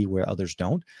PD where others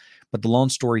don't. But the long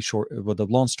story short, well, the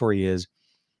long story is,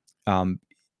 um,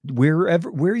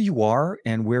 where you are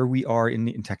and where we are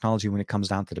in technology when it comes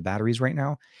down to the batteries right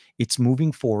now, it's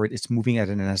moving forward. It's moving at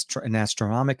an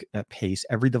astronomical pace.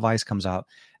 Every device comes out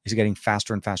is getting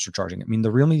faster and faster charging. I mean, the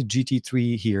Realme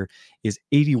GT3 here is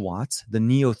 80 watts. The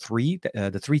Neo 3,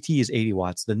 the 3T is 80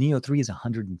 watts. The Neo 3 is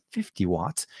 150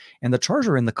 watts, and the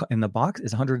charger in the box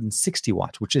is 160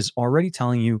 watts, which is already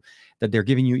telling you that they're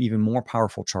giving you even more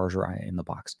powerful charger in the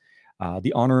box.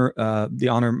 The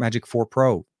Honor Magic 4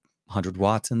 Pro, 100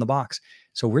 watts in the box.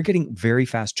 So we're getting very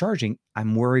fast charging.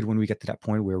 I'm worried when we get to that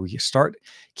point where we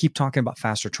keep talking about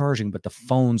faster charging, but the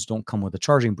phones don't come with a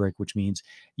charging brick, which means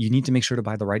you need to make sure to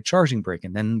buy the right charging brick.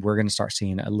 And then we're going to start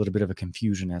seeing a little bit of a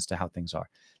confusion as to how things are.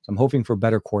 So I'm hoping for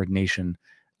better coordination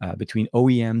between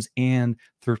OEMs and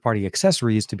third-party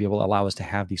accessories to be able to allow us to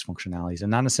have these functionalities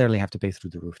and not necessarily have to pay through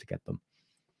the roof to get them.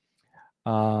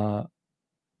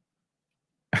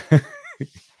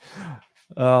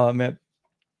 Oh, man.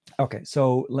 Okay,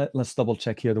 so let's double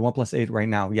check here. The OnePlus 8 right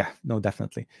now. Yeah, no,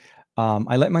 definitely.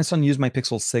 I let my son use my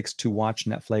Pixel 6 to watch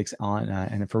Netflix on,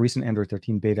 and for recent Android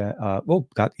 13 beta,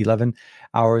 got 11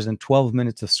 hours and 12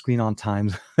 minutes of screen on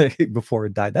time before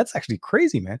it died. That's actually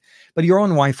crazy, man. But you're on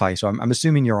Wi-Fi, so I'm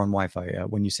assuming you're on Wi-Fi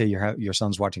when you say your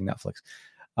son's watching Netflix.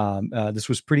 This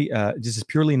was pretty. This is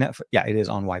purely Netflix. Yeah, it is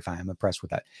on Wi-Fi. I'm impressed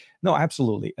with that. No,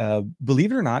 absolutely.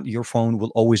 Believe it or not, your phone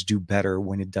will always do better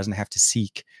when it doesn't have to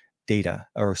seek data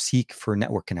or seek for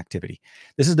network connectivity.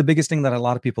 This is the biggest thing that a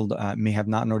lot of people may have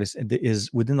not noticed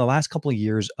is within the last couple of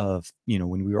years of,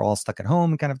 when we were all stuck at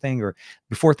home kind of thing, or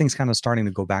before things kind of starting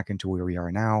to go back into where we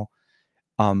are now.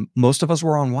 Most of us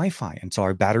were on Wi-Fi, and so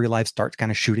our battery life starts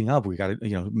kind of shooting up. We got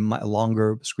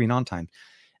longer screen on time.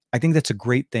 I think that's a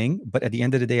great thing, but at the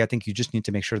end of the day, I think you just need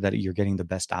to make sure that you're getting the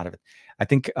best out of it. I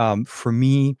think for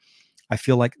me, I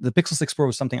feel like the Pixel 6 Pro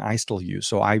is something I still use,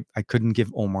 so I couldn't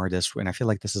give Omar this, and I feel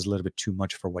like this is a little bit too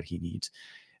much for what he needs.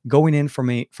 Going in from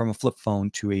a flip phone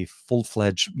to a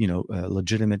full-fledged,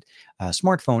 legitimate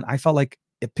smartphone, I felt like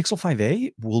a Pixel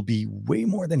 5a will be way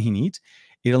more than he needs.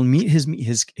 It'll meet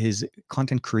his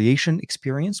content creation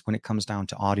experience when it comes down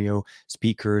to audio,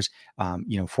 speakers,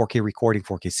 4K recording,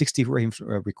 4K 60 frame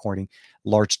recording,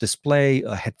 large display,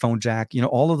 a headphone jack,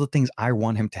 all of the things I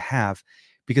want him to have.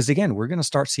 Because again, we're going to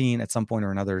start seeing at some point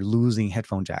or another losing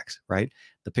headphone jacks, right?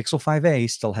 The Pixel 5a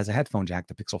still has a headphone jack.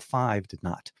 The Pixel 5 did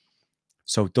not.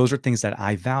 So those are things that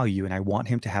I value, and I want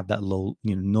him to have that low,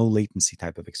 no latency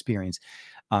type of experience.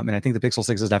 And I think the Pixel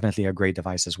 6 is definitely a great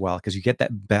device as well, because you get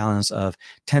that balance of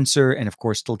tensor and, of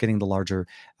course, still getting the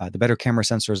better camera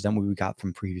sensors than what we got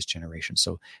from previous generations.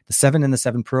 So the 7 and the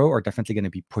 7 Pro are definitely going to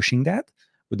be pushing that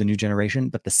with the new generation.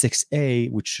 But the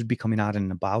 6A, which should be coming out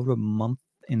in about a month,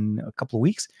 in a couple of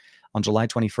weeks, on July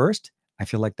 21st, I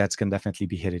feel like that's going to definitely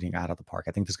be hitting out of the park.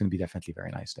 I think this is going to be definitely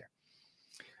very nice there.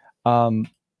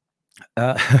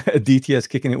 DTS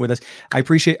kicking it with us. I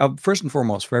appreciate, first and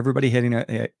foremost, for everybody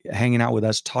hanging out with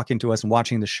us, talking to us, and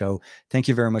watching the show. Thank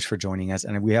you very much for joining us.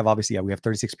 And we have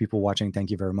 36 people watching. Thank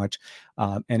you very much.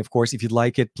 And of course, if you'd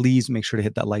like it, please make sure to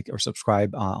hit that like or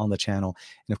subscribe on the channel.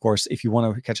 And of course, if you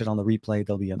want to catch it on the replay,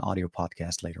 there'll be an audio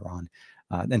podcast later on.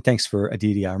 And thanks for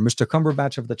Aditi, our Mr.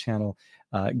 Cumberbatch of the channel,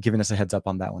 giving us a heads up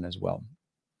on that one as well.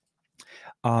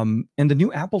 And the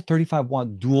new Apple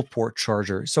 35-watt dual port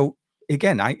charger. So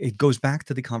again, it goes back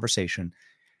to the conversation.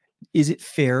 Is it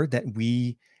fair that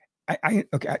I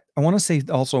want to say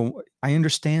also, I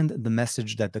understand the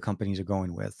message that the companies are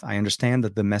going with. I understand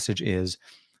that the message is,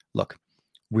 look,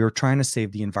 we're trying to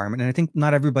save the environment. And I think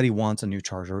not everybody wants a new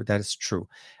charger. That is true.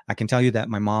 I can tell you that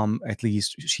my mom, at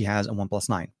least, she has a OnePlus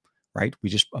 9, right? We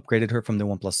just upgraded her from the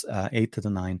OnePlus 8 to the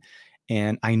 9.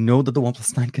 And I know that the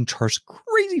OnePlus 9 can charge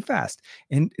crazy fast.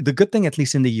 And the good thing, at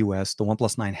least in the US, the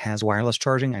OnePlus 9 has wireless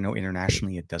charging. I know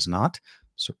internationally it does not.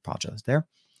 So apologize there.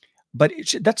 But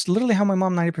that's literally how my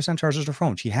mom 90% charges her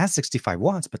phone. She has 65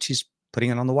 watts, but she's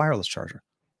putting it on the wireless charger.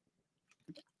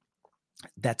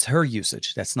 That's her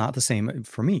usage. That's not the same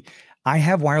for me. I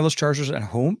have wireless chargers at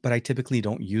home, but I typically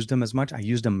don't use them as much. I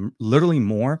use them literally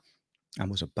more. I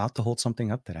was about to hold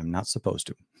something up that I'm not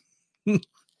supposed to.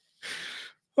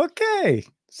 Okay,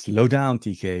 slow down,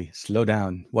 TK. Slow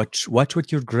down. Watch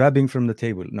what you're grabbing from the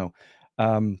table. No,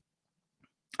 okay.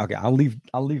 I'll leave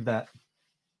that.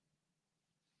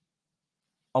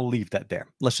 I'll leave that there.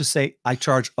 Let's just say I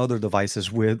charge other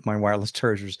devices with my wireless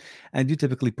chargers. I do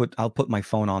typically I'll put my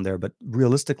phone on there, but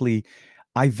realistically,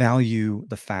 I value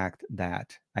the fact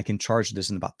that I can charge this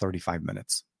in about 35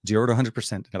 minutes, 0 to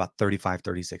 100% in about 35,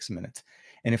 36 minutes.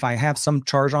 And if I have some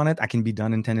charge on it, I can be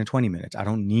done in 10 to 20 minutes. I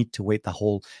don't need to wait the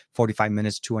whole 45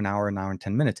 minutes to an hour and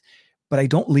 10 minutes. But I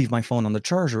don't leave my phone on the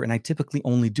charger, and I typically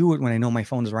only do it when I know my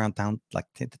phone is around down like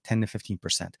 10 to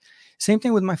 15%. Same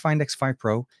thing with my Find X5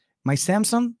 Pro. My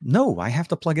Samsung, no, I have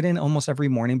to plug it in almost every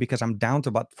morning because I'm down to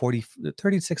about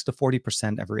 36 to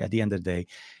 40% at the end of the day.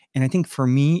 And I think for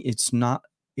me,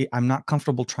 I'm not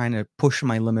comfortable trying to push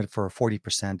my limit for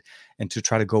 40% and to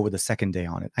try to go with a second day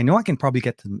on it. I know I can probably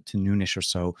get to noonish or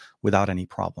so without any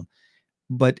problem.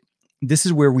 But this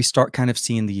is where we start kind of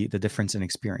seeing the difference in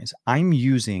experience. I'm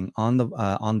using on the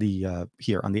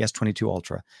S22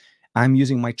 Ultra, I'm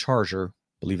using my charger,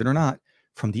 believe it or not,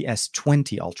 from the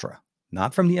S20 Ultra.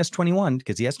 Not from the S21,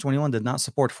 because the S21 did not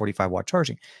support 45-watt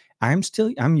charging. I'm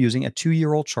using a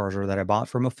 2-year-old charger that I bought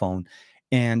from a phone,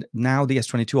 and now the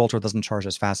S22 Ultra doesn't charge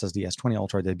as fast as the S20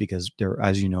 Ultra did because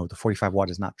as you know, the 45-watt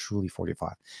is not truly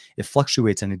 45. It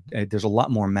fluctuates, and there's a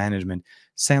lot more management.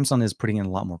 Samsung is putting in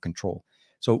a lot more control.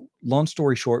 So long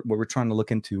story short, what we're trying to look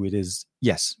into it is,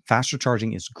 yes, faster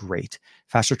charging is great.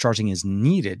 Faster charging is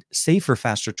needed. Safer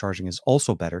faster charging is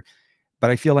also better. But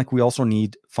I feel like we also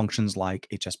need functions like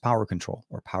HS power control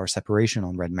or power separation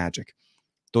on Red Magic.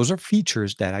 Those are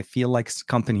features that I feel like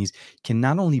companies can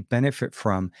not only benefit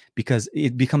from because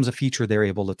it becomes a feature they're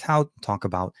able to talk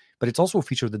about, but it's also a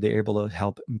feature that they're able to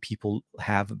help people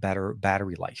have better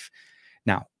battery life.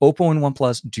 Now, Oppo and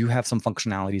OnePlus do have some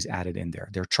functionalities added in there.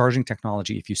 Their charging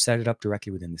technology, if you set it up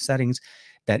directly within the settings,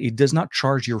 that it does not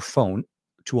charge your phone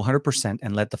to 100%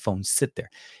 and let the phone sit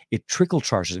there. It trickle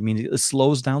charges. I mean, it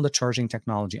slows down the charging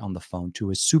technology on the phone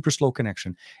to a super slow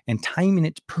connection and timing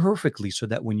it perfectly so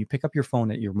that when you pick up your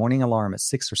phone at your morning alarm at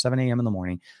 6 or 7 a.m. in the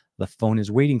morning, the phone is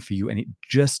waiting for you and it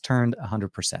just turned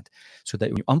 100%. So that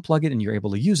when you unplug it and you're able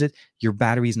to use it, your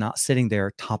battery is not sitting there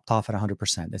topped off at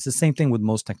 100%. It's the same thing with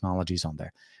most technologies on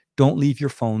there. Don't leave your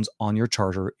phones on your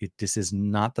charger. This is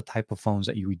not the type of phones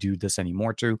that you would do this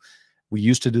anymore to. We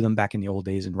used to do them back in the old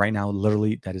days, and right now,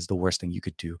 literally, that is the worst thing you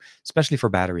could do, especially for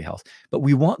battery health. But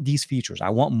we want these features. I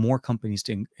want more companies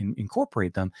to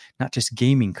incorporate them, not just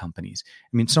gaming companies.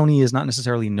 I mean, Sony is not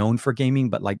necessarily known for gaming,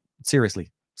 but like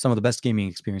seriously, some of the best gaming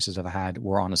experiences I've had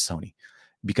were on a Sony.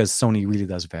 because Sony really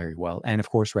does very well. And of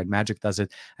course, Red Magic does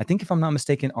it. I think if I'm not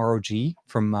mistaken, ROG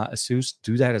from Asus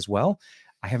do that as well.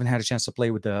 I haven't had a chance to play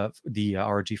with the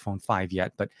ROG Phone 5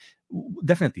 yet, but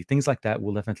definitely things like that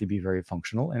will definitely be very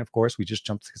functional. And of course, we just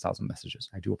jumped 6,000 messages.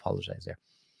 I do apologize there.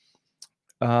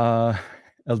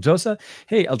 Eljosa,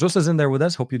 hey, Eljosa's in there with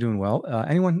us. Hope you're doing well.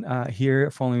 Anyone here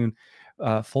following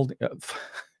folding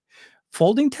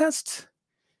folding tests?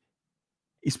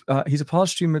 He's a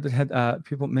polished streamer that had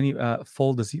people many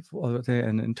fold as he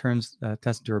and in turns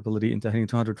test durability into hitting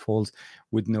 200 folds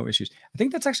with no issues. I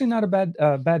think that's actually not a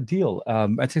bad deal.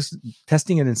 I think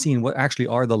testing it and seeing what actually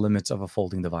are the limits of a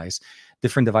folding device.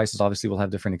 Different devices obviously will have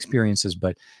different experiences,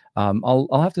 but I'll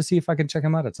have to see if I can check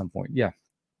him out at some point. Yeah.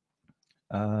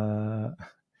 Oh,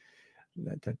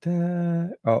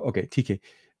 okay. TK.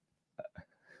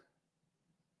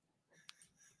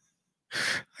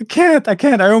 I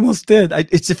can't. I almost did.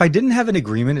 It's if I didn't have an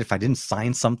agreement, if I didn't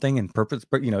sign something in purpose,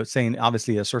 but saying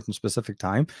obviously a certain specific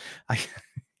time, I.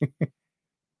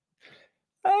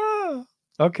 Oh,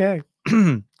 okay.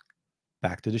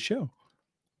 Back to the show.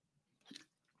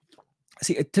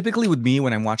 See, typically with me,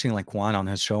 when I'm watching like Juan on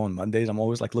his show on Mondays, I'm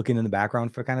always like looking in the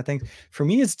background for kind of things. For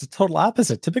me, it's the total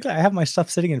opposite. Typically, I have my stuff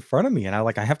sitting in front of me, and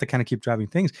I have to kind of keep driving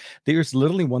things. There's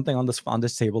literally one thing on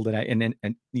this table that and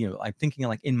I'm thinking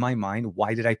like in my mind,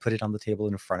 why did I put it on the table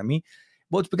in front of me?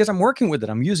 Well, it's because I'm working with it.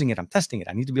 I'm using it. I'm testing it.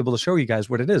 I need to be able to show you guys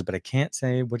what it is, but I can't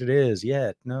say what it is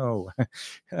yet. No.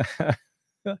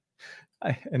 And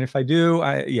if I do,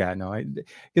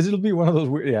 because it'll be one of those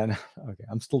weird. Yeah. No, okay.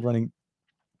 I'm still running.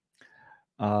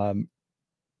 Um,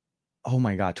 Oh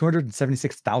my god,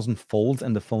 276,000 folds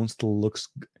and the phone still looks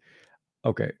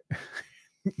okay.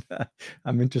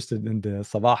 I'm interested in the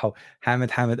صباحو.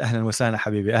 Hamid, أهلا وسهلا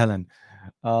حبيبي, أهلا.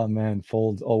 Oh man,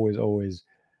 folds always.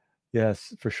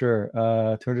 Yes, for sure.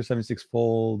 276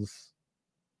 folds.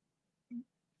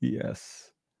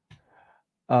 Yes.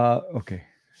 Okay.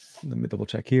 Let me double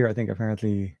check here. I think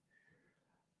apparently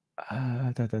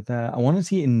I want to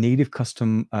see a native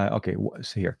custom. Okay,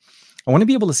 so here, I want to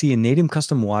be able to see a native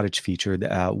custom wattage feature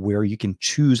where you can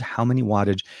choose how many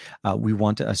wattage we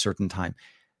want at a certain time.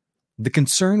 The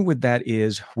concern with that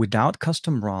is without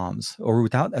custom ROMs or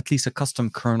without at least a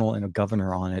custom kernel and a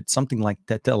governor on it, something like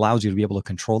that that allows you to be able to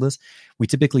control this, we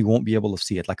typically won't be able to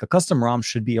see it. Like a custom ROM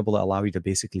should be able to allow you to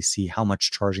basically see how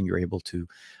much charging you're able to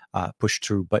push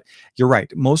through. But you're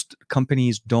right, most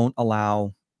companies don't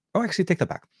allow. Oh, actually, take that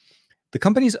back. The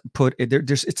companies put it there.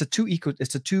 It's a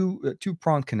two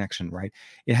prong connection, right?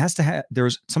 It has to have.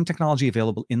 There's some technology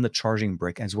available in the charging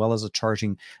brick as well as the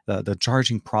charging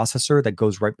processor that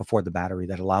goes right before the battery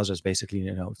that allows us basically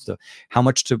how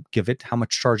much to give it, how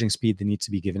much charging speed that needs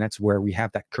to be given. That's where we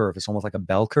have that curve. It's almost like a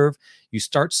bell curve. You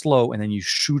start slow and then you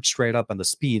shoot straight up on the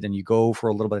speed, and you go for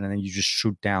a little bit and then you just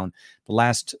shoot down. The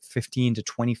last 15 to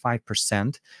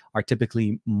 25% are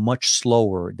typically much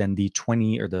slower than the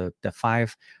 20 or the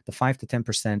 5 to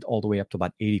 10% all the way up to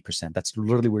about 80%. That's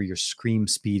literally where you're scream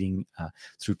speeding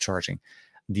through charging.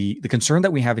 The concern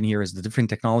that we have in here is the different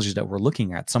technologies that we're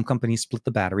looking at. Some companies split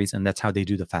the batteries, and that's how they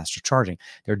do the faster charging.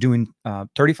 They're doing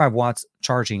 35 watts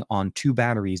charging on two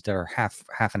batteries that are half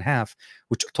and half,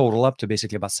 which total up to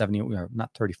basically about 70, or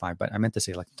not 35, but I meant to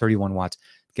say like 31 watts,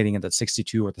 getting at the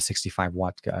 62 or the 65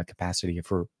 watt capacity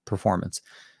for performance.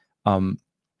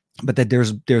 But that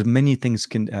there's many things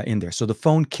in there. So the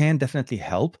phone can definitely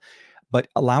help, but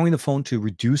allowing the phone to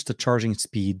reduce the charging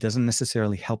speed doesn't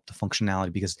necessarily help the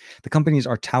functionality because the companies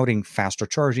are touting faster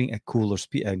charging at cooler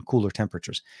speed and cooler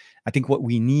temperatures. I think what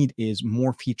we need is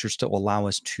more features to allow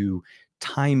us to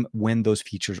time when those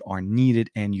features are needed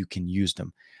and you can use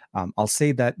them. I'll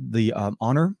say that the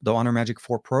Honor Magic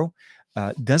 4 Pro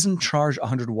doesn't charge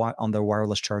 100 watt on the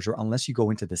wireless charger unless you go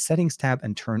into the settings tab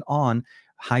and turn on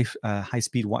high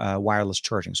speed wireless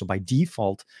charging. So by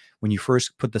default, when you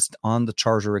first put this on the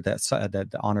charger that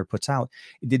the Honor puts out,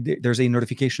 there's a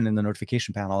notification in the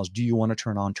notification panel: do you want to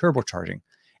turn on turbocharging?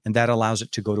 And that allows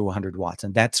it to go to 100 watts.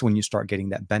 And that's when you start getting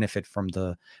that benefit from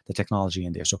the technology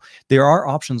in there. So there are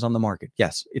options on the market.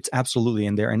 Yes, it's absolutely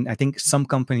in there. And I think some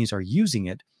companies are using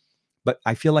it, but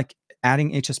I feel like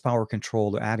adding HS power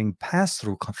control or adding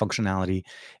pass-through functionality,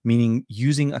 meaning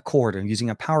using a cord and using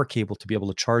a power cable to be able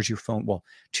to charge your phone,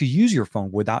 to use your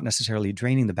phone without necessarily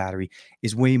draining the battery,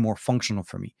 is way more functional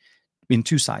for me. In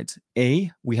two sides.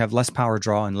 A, we have less power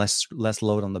draw and less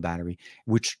load on the battery,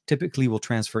 which typically will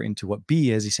transfer into what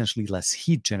B is, essentially less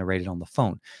heat generated on the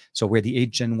phone. So where the 8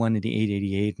 Gen 1 and the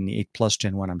 888 and the 8 Plus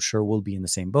Gen 1, I'm sure will be in the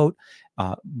same boat,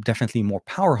 definitely more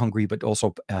power hungry, but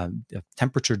also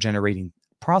temperature generating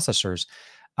processors.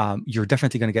 you're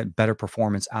definitely going to get better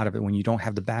performance out of it when you don't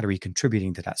have the battery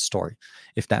contributing to that story,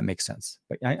 if that makes sense.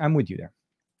 But I'm with you there.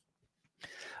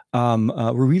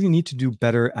 We really need to do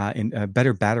better in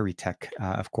better battery tech.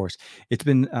 Of course, it's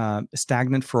been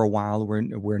stagnant for a while.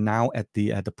 We're now at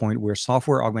the point where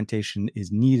software augmentation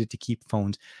is needed to keep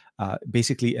phones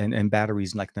basically and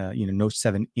batteries like the Note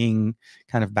 7 ing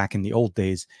kind of back in the old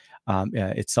days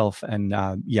itself. And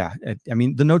I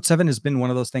mean the Note 7 has been one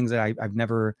of those things that I've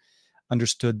never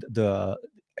understood the.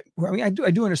 I mean, I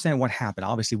do understand what happened.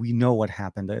 Obviously, we know what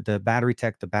happened. The battery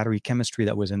tech, the battery chemistry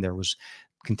that was in there was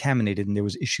contaminated, and there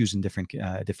was issues in different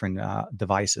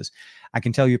devices. I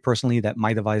can tell you personally that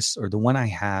my device, or the one I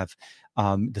have,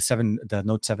 the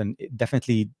Note 7, it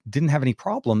definitely didn't have any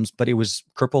problems, but it was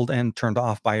crippled and turned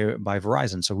off by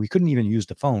Verizon, so we couldn't even use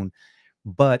the phone.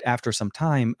 But after some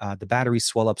time, the battery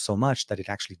swelled up so much that it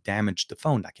actually damaged the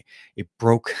phone. Like it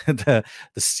broke the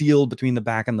seal between the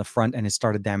back and the front, and it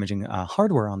started damaging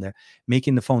hardware on there,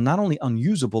 making the phone not only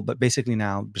unusable, but basically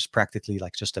now just practically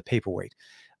like just a paperweight.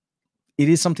 It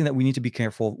is something that we need to be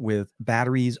careful with.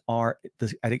 Batteries are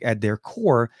at their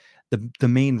core the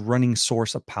main running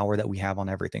source of power that we have on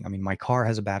everything. I mean, my car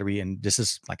has a battery, and this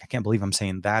is like I can't believe I'm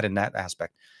saying that in that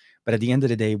aspect. But at the end of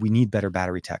the day, we need better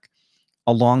battery tech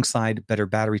alongside better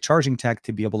battery charging tech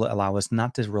to be able to allow us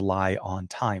not to rely on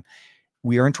time.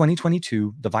 We are in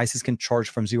 2022. Devices can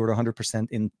charge from 0 to 100%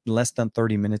 in less than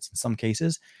 30 minutes in some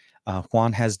cases.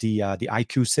 Juan has the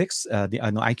IQ6,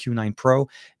 no, IQ9 Pro.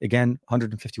 Again,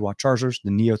 150 watt chargers. The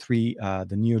Neo 3,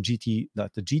 the Neo GT, the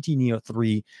GT Neo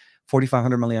 3,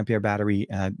 4,500 milliampere battery.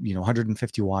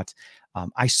 150 watts.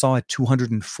 I saw a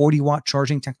 240 watt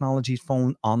charging technology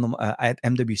phone on them at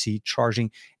MWC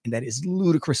charging, and that is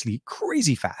ludicrously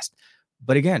crazy fast.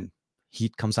 But again,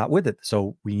 heat comes out with it,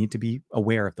 so we need to be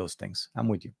aware of those things. I'm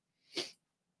with you.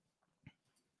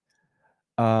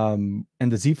 And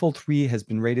the Z Fold 3 has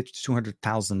been rated to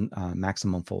 200,000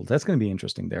 maximum fold. That's going to be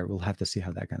interesting there. We'll have to see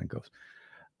how that kind of goes.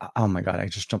 Oh my God, I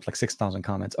just jumped like 6,000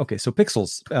 comments. Okay, so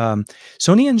pixels.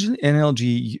 Sony and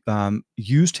LG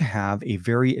used to have a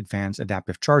very advanced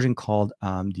adaptive charging called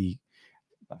the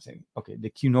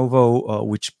Qnovo,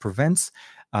 which prevents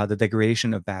the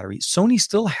degradation of battery. Sony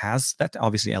still has that.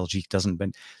 Obviously, LG doesn't,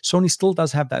 but Sony still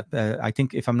does have that. I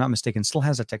think, if I'm not mistaken, still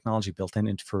has that technology built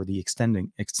in for the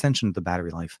extension of the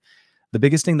battery life. The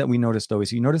biggest thing that we noticed, though,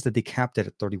 is you notice that they capped it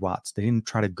at 30 watts. They didn't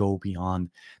try to go beyond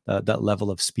that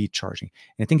level of speed charging.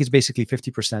 And I think it's basically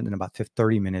 50% in about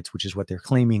 30 minutes, which is what they're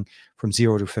claiming, from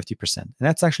 0 to 50%. And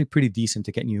that's actually pretty decent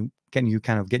to get you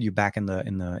back in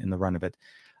the run of it.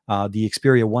 The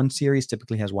Xperia 1 series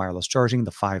typically has wireless charging.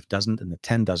 The 5 doesn't, and the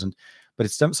 10 doesn't. But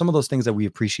it's some of those things that we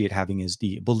appreciate having is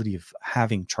the ability of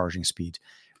having charging speed.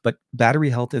 But battery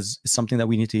health is something that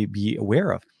we need to be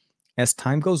aware of. As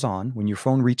time goes on, when your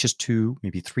phone reaches 2,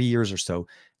 maybe 3 years or so,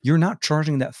 you're not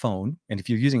charging that phone. And if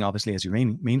you're using, obviously, as your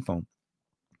main phone,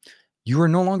 you are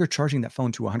no longer charging that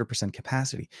phone to 100%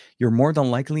 capacity. You're more than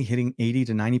likely hitting 80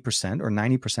 to 90% or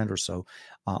 90% or so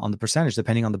on the percentage,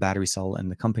 depending on the battery cell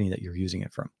and the company that you're using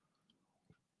it from.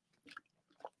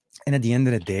 And at the end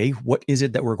of the day, what is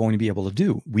it that we're going to be able to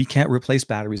do? We can't replace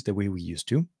batteries the way we used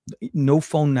to. No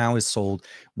phone now is sold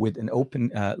with an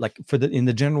open, in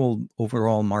the general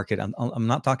overall market. I'm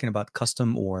not talking about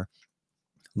custom or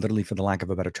literally, for the lack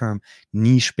of a better term,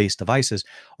 niche-based devices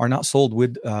are not sold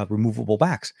with removable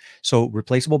backs. So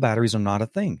replaceable batteries are not a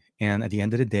thing. And at the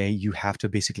end of the day, you have to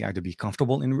basically either be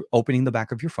comfortable in opening the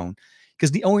back of your phone, because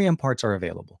the OEM parts are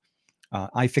available.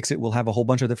 iFixit will have a whole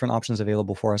bunch of different options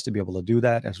available for us to be able to do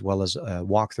that, as well as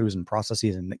walkthroughs and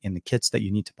processes and the kits that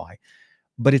you need to buy.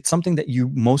 But it's something that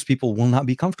most people will not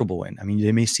be comfortable in. I mean,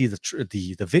 they may see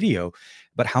the video,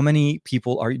 but how many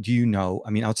people do you know?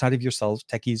 I mean, outside of yourselves,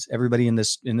 techies, everybody in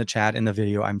the chat, in the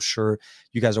video, I'm sure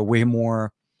you guys are way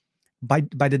more, by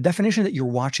the definition that you're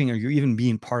watching, or you're even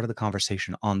being part of the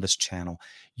conversation on this channel,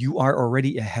 you are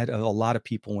already ahead of a lot of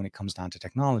people when it comes down to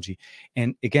technology.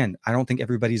 And again, I don't think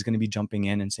everybody's going to be jumping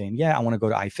in and saying, yeah, I want to go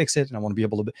to iFixit and I want to be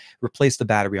able to replace the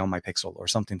battery on my Pixel or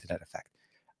something to that effect.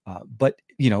 But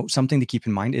something to keep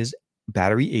in mind is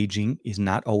battery aging is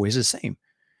not always the same.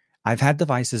 I've had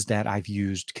devices that I've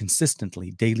used consistently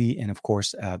daily. And of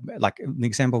course, like an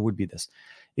example would be this.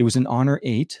 It was an Honor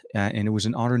 8 and it was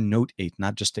an Honor Note 8,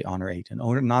 not just the Honor 8. An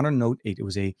Honor Note 8, it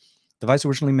was a device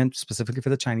originally meant specifically for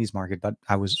the Chinese market, but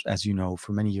I was, as you know,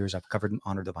 for many years, I've covered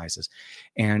Honor devices.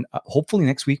 And hopefully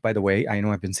next week, by the way, I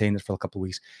know I've been saying this for a couple of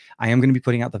weeks, I am going to be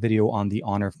putting out the video on the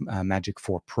Honor Magic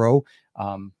 4 Pro.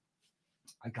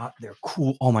 I got their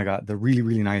cool, oh my God, they're really,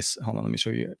 really nice. Hold on, let me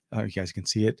show you. You guys can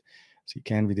see it. So you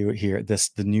can do it here.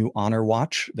 The new Honor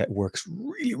watch that works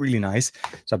really, really nice.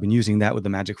 So I've been using that with the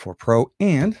Magic 4 Pro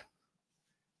and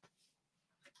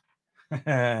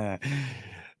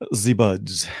the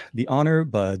Buds, the Honor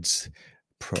Buds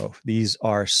Pro. These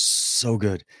are so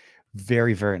good.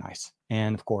 Very, very nice.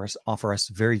 And of course, offer us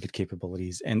very good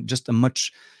capabilities and just a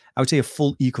much, I would say, a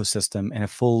full ecosystem and a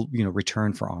full,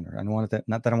 return for Honor. I don't want that,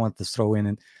 not that I want to throw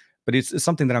in, but it's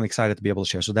something that I'm excited to be able to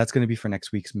share. So that's going to be for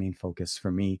next week's main focus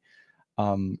for me.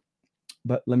 Um,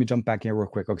 but let me jump back here real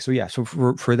quick. Okay, so yeah, so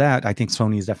for that, I think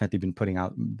Sony has definitely been putting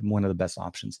out one of the best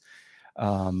options.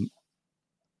 Um,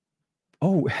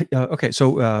 Oh, okay.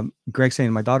 So Greg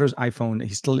saying my daughter's iPhone,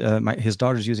 he's still his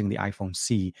daughter's using the iPhone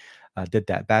C. Did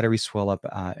that battery swell up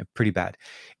pretty bad?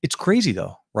 It's crazy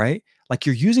though, right? Like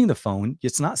you're using the phone,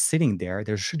 it's not sitting there.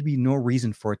 There should be no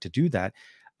reason for it to do that.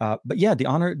 But yeah, the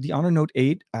Honor Note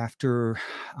 8, after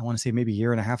I want to say maybe a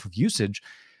year and a half of usage,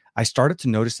 I started to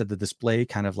notice that the display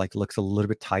kind of like looks a little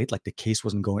bit tight, like the case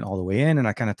wasn't going all the way in. And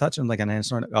I kind of touched it, and then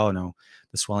started, oh no,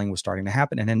 the swelling was starting to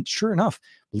happen. And then sure enough,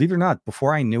 believe it or not,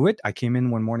 before I knew it, I came in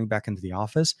one morning back into the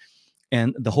office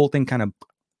and the whole thing kind of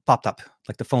popped up,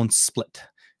 like the phone split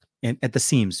and at the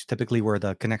seams, typically where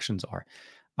the connections are.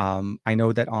 I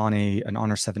know that on an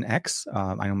Honor 7X,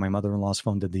 I know my mother-in-law's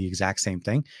phone did the exact same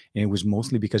thing, and it was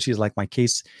mostly because she's like, my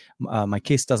case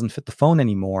doesn't fit the phone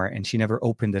anymore, and she never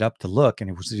opened it up to look,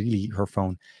 and it was really her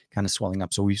phone kind of swelling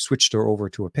up. So we switched her over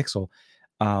to a Pixel.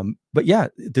 But yeah,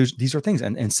 these are things,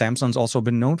 and Samsung's also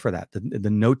been known for that.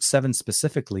 The Note 7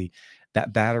 specifically,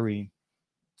 that battery.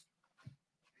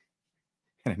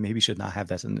 And I maybe should not have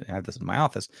this in my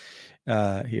office.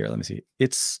 Here, let me see.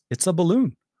 It's a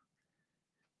balloon.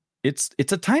 It's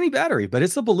a tiny battery, but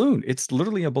it's a balloon. It's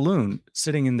literally a balloon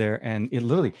sitting in there, and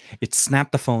it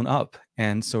snapped the phone up.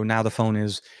 And so now the phone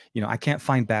is, I can't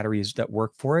find batteries that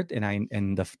work for it,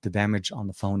 and the damage on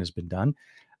the phone has been done.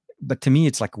 But to me,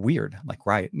 it's like weird. Like,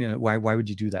 right, why would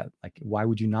you do that? Like, why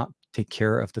would you not take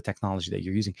care of the technology that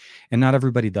you're using? And not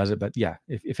everybody does it, but yeah,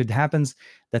 if it happens,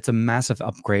 that's a massive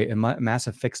upgrade, a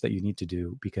massive fix that you need to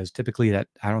do, because typically that,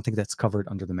 I don't think that's covered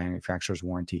under the manufacturer's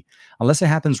warranty unless it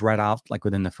happens right off, like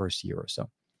within the first year or so.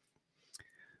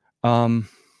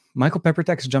 Michael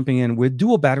Peppertech is jumping in with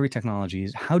dual battery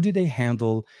technologies. How do they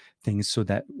handle things so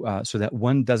that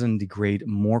one doesn't degrade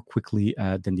more quickly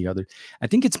than the other? I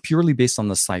think it's purely based on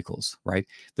the cycles, right?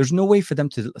 There's no way for them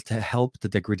to help the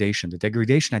degradation. The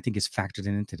degradation, I think, is factored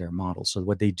into their model. So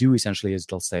what they do essentially is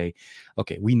they'll say,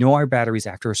 okay, we know our batteries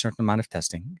after a certain amount of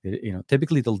testing.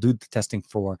 Typically they'll do the testing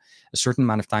for a certain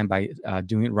amount of time by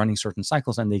running certain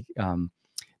cycles, and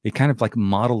they kind of like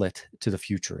model it to the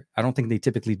future. I don't think they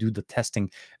typically do the testing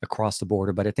across the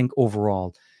border, but I think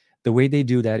overall, the way they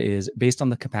do that is based on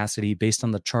the capacity, based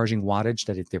on the charging wattage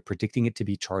that they're predicting it to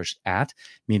be charged at,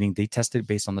 meaning they test it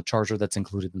based on the charger that's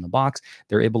included in the box.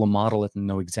 They're able to model it and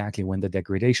know exactly when the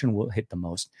degradation will hit the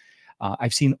most.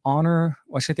 I've seen Honor,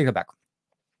 well, should I take it back?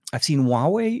 I've seen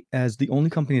Huawei as the only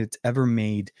company that's ever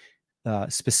made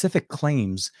specific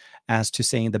claims as to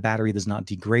saying the battery does not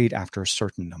degrade after a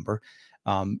certain number.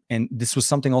 And this was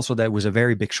something also that was a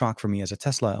very big shock for me as a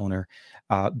Tesla owner,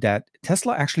 that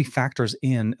Tesla actually factors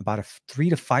in about a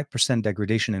 3 to 5%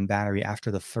 degradation in battery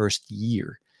after the first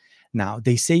year. Now,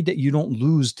 they say that you don't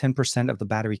lose 10% of the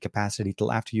battery capacity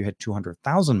till after you hit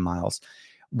 200,000 miles.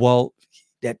 Well,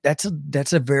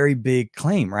 that's a very big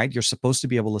claim, right? You're supposed to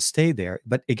be able to stay there,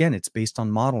 but again, it's based on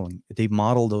modeling. They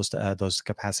model those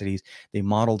capacities, they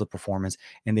model the performance,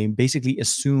 and they basically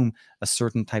assume a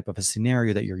certain type of a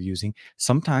scenario that you're using.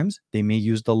 Sometimes they may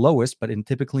use the lowest, but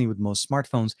typically with most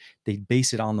smartphones, they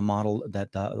base it on the model that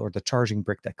or the charging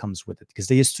brick that comes with it, because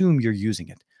they assume you're using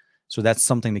it. So that's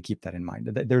something to keep that in mind.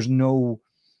 There's no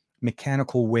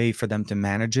mechanical way for them to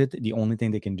manage it. The only thing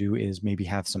they can do is maybe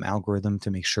have some algorithm to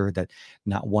make sure that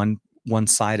not one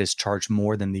side is charged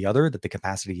more than the other, that the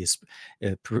capacity is,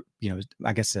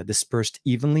 dispersed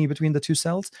evenly between the two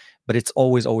cells. But it's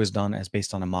always done as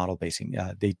based on a model basing.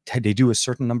 They do a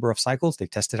certain number of cycles, they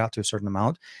test it out to a certain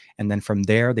amount, and then from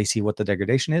there they see what the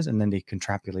degradation is, and then they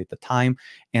contrapolate the time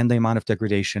and the amount of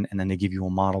degradation, and then they give you a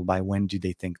model by when do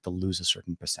they think they'll lose a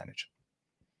certain percentage.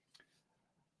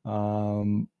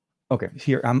 Okay,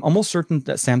 here I'm almost certain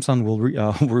that Samsung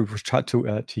will try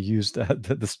to use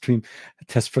the stream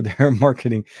test for their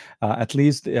marketing. At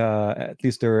least they're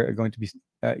going to be.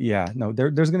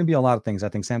 There's going to be a lot of things. I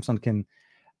think Samsung can.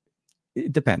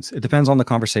 It depends. It depends on the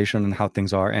conversation and how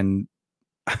things are. And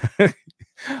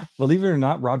believe it or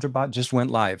not, RogerBot just went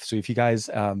live. So if you guys,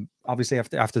 obviously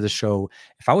after the show,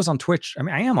 if I was on Twitch, I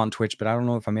mean, I am on Twitch, but I don't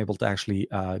know if I'm able to actually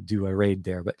do a raid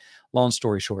there. But long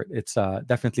story short, it's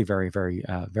definitely very, very,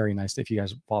 very nice if you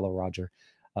guys follow Roger.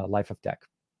 life of tech.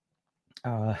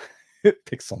 Uh,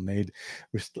 Pixel made.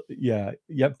 Yeah,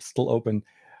 yep, still open.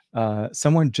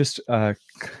 Someone just oh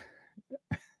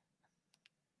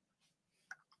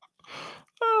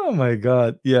my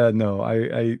God. Yeah, no,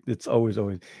 it's always.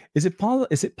 Is it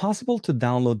possible to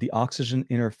download the Oxygen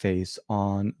interface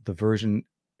on the version?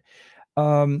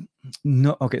 Um,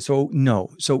 no, okay, so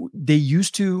no. So they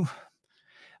used to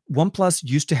OnePlus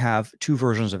used to have two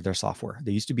versions of their software.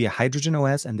 There used to be a Hydrogen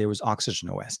OS and there was Oxygen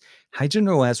OS. Hydrogen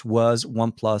OS was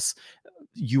OnePlus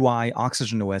UI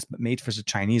Oxygen OS, but made for the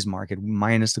Chinese market,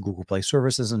 minus the Google Play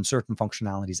services and certain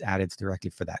functionalities added directly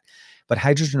for that. But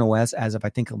Hydrogen OS, as of I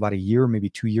think about a year, maybe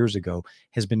 2 years ago,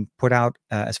 has been put out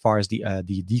as far as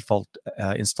the default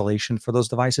installation for those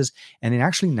devices. And it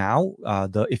actually now,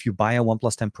 the if you buy a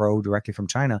OnePlus 10 Pro directly from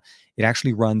China, it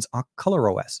actually runs Color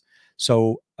OS.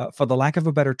 So, for the lack of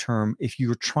a better term, if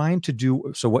you're trying to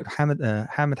do so, what Hamid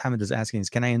is asking is,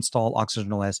 can I install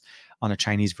Oxygen OS on a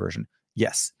Chinese version?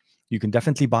 Yes, you can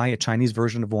definitely buy a Chinese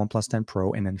version of OnePlus 10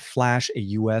 Pro and then flash a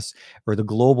US or the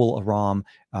global ROM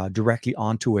directly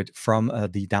onto it from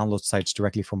the download sites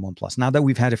directly from OnePlus. Now that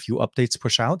we've had a few updates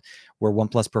push out where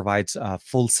OnePlus provides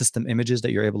full system images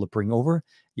that you're able to bring over,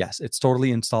 yes, it's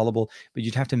totally installable, but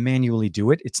you'd have to manually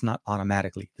do it. It's not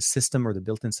automatically. The system or the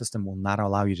built-in system will not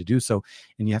allow you to do so,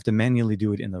 and you have to manually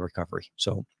do it in the recovery.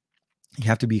 So you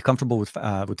have to be comfortable with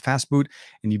fastboot,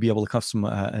 and you'd be able to custom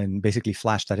and basically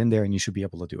flash that in there, and you should be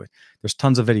able to do it. There's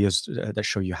tons of videos that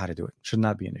show you how to do it. Should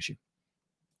not be an issue.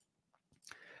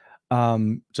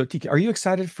 So Tiki, are you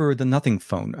excited for the Nothing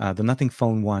phone, the Nothing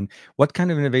Phone 1? What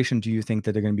kind of innovation do you think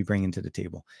that they're going to be bringing to the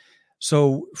table?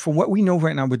 So for what we know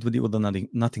right now with the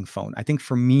Nothing phone, I think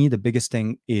for me, the biggest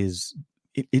thing is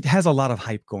it has a lot of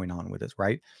hype going on with it,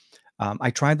 right?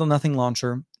 I tried the Nothing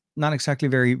launcher, not exactly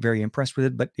very, very impressed with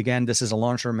it. But again, this is a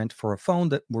launcher meant for a phone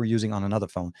that we're using on another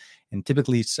phone. And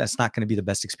typically that's not going to be the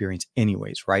best experience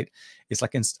anyways, right? It's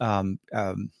like, actually,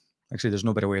 there's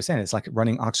no better way of saying it. It's like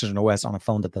running Oxygen OS on a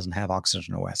phone that doesn't have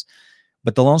Oxygen OS.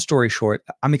 But the long story short,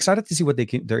 I'm excited to see what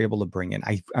they're able to bring in.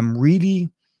 I'm really,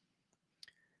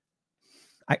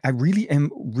 I really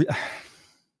am.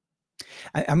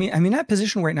 I'm in that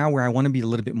position right now where I want to be a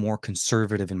little bit more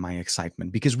conservative in my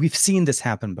excitement because we've seen this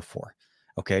happen before.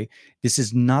 Okay, this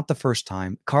is not the first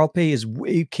time. Carl Pei is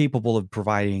way capable of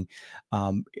providing,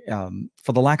 for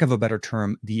the lack of a better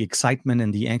term, the excitement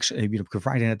and the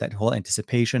providing it that whole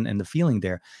anticipation and the feeling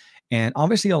there. And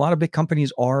obviously, a lot of big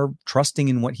companies are trusting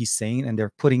in what he's saying, and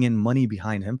they're putting in money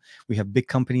behind him. We have big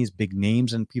companies, big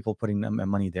names, and people putting them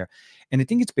money there. And I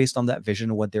think it's based on that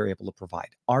vision of what they're able to provide.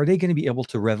 Are they going to be able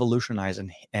to revolutionize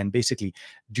and basically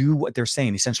do what they're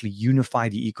saying, essentially unify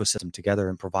the ecosystem together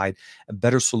and provide a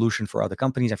better solution for other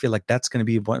companies? I feel like that's going to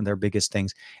be one of their biggest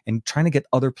things. And trying to get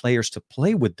other players to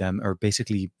play with them or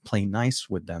basically play nice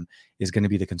with them is going to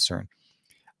be the concern.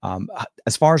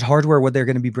 As far as hardware, what they're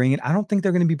going to be bringing, I don't think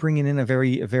they're going to be bringing in a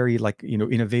very like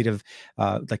innovative,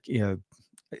 like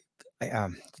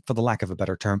for the lack of a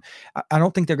better term, I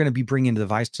don't think they're going to be bringing a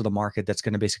device to the market that's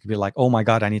going to basically be like, oh my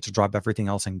God, I need to drop everything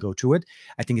else and go to it.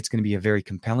 I think it's going to be a very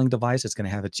compelling device. It's going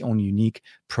to have its own unique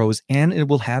pros and it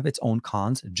will have its own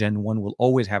cons. Gen 1 will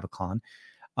always have a con.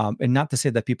 And not to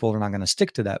say that people are not going to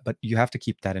stick to that, but you have to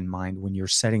keep that in mind when you're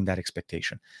setting that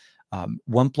expectation.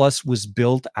 OnePlus was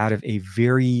built out of a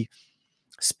very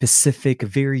specific,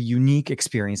 very unique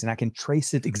experience, and I can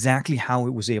trace it exactly how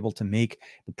it was able to make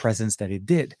the presence that it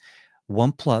did.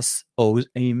 OnePlus owes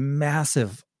a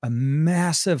massive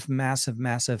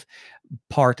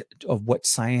part of what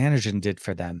Cyanogen did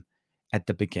for them at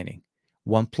the beginning.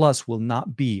 OnePlus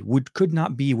could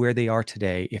not be where they are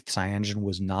today if Cyanogen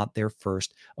was not their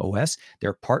first OS.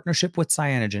 Their partnership with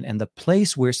Cyanogen and the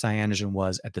place where Cyanogen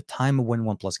was at the time of when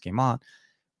OnePlus came out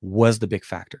was the big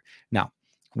factor. Now,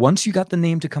 once you got the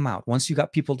name to come out, once you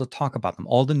got people to talk about them,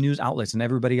 all the news outlets and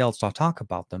everybody else to talk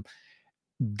about them,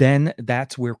 then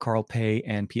that's where Carl Pei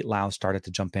and Pete Lau started to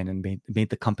jump in and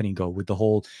made the company go with the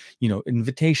whole,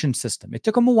 invitation system. It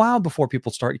took them a while before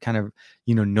people start kind of,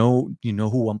 know who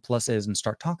OnePlus is and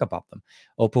start talk about them.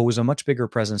 Oppo was a much bigger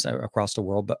presence across the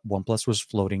world, but OnePlus was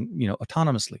floating,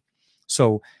 autonomously.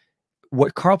 So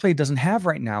what CarPlay doesn't have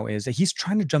right now is that he's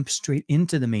trying to jump straight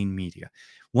into the main media.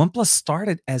 OnePlus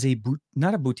started as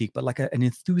not a boutique, but like an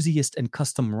enthusiast and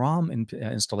custom ROM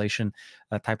installation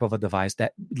type of a device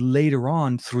that later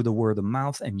on, through the word of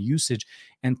mouth and usage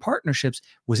and partnerships,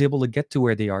 was able to get to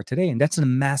where they are today. And that's a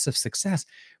massive success.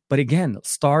 But again,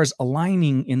 stars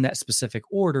aligning in that specific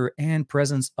order and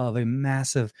presence of a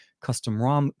massive custom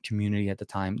ROM community at the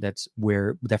time, that's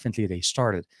where definitely they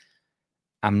started.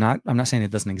 I'm not saying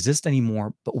it doesn't exist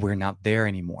anymore, but we're not there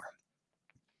anymore.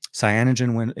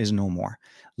 Cyanogen is no more.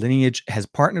 Lineage has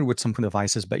partnered with some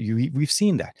devices, but we've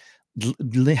seen that.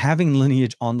 Having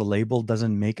Lineage on the label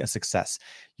doesn't make a success.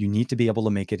 You need to be able to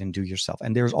make it and do yourself.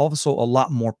 And there's also a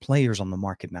lot more players on the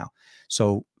market now.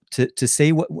 So to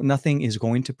say what nothing is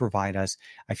going to provide us,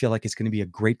 I feel like it's going to be a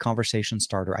great conversation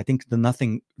starter. I think the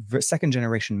nothing second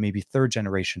generation, maybe third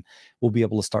generation, will be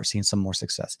able to start seeing some more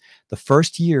success. The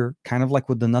first year, kind of like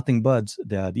with the nothing buds,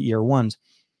 the ear ones,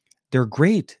 they're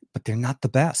great, but they're not the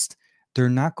best. They're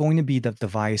not going to be the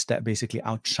device that basically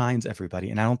outshines everybody.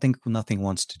 And I don't think nothing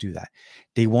wants to do that.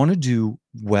 They want to do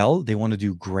well. They want to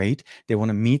do great. They want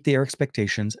to meet their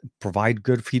expectations, provide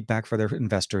good feedback for their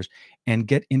investors, and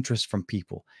get interest from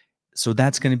people. So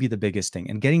that's going to be the biggest thing.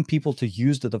 And getting people to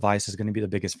use the device is going to be the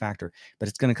biggest factor, but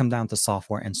it's going to come down to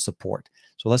software and support.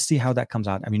 So let's see how that comes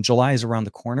out. I mean, July is around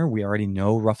the corner. We already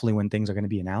know roughly when things are going to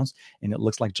be announced, and it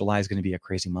looks like July is going to be a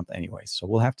crazy month anyway. So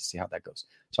we'll have to see how that goes.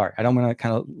 Sorry, I don't want to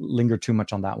kind of linger too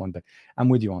much on that one, but I'm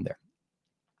with you on there.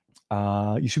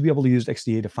 You should be able to use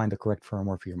XDA to find the correct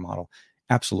firmware for your model.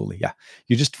 Absolutely, yeah.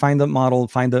 You just find the model,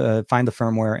 find the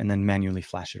firmware, and then manually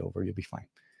flash it over. You'll be fine.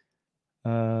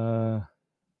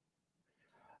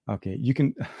 Okay, you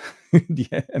can the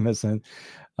MSN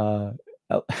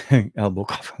elbow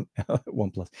cough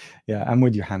OnePlus. Yeah, I'm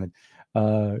with you, Hamid.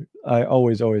 I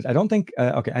always I don't think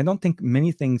I don't think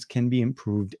many things can be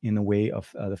improved in a way of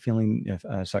the feeling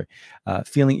of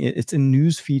feeling it's a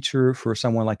news feature for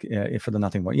someone like for the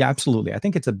nothing one. Yeah, absolutely. I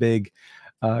think it's a big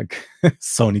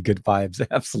Sony good vibes.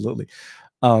 Absolutely.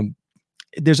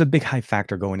 There's a big hype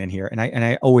factor going in here, and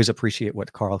I always appreciate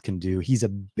what Carl can do. He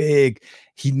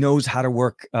knows how to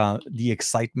work the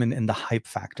excitement and the hype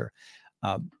factor.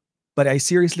 But I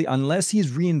seriously, unless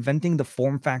he's reinventing the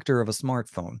form factor of a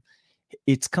smartphone,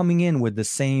 it's coming in with the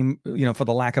same, for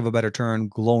the lack of a better term,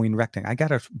 glowing rectangle. I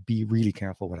gotta be really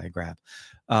careful what I grab.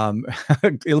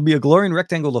 It'll be a glowing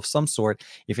rectangle of some sort.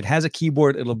 If it has a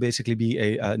keyboard, it'll basically be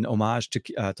an homage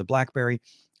to BlackBerry.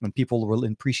 And people will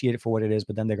appreciate it for what it is,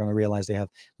 but then they're going to realize they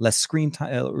have less screen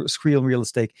real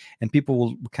estate, and people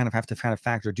will kind of have to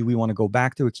factor: do we want to go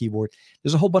back to a keyboard?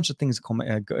 There's a whole bunch of things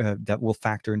that will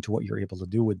factor into what you're able to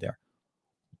do with there.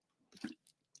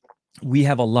 We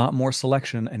have a lot more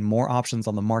selection and more options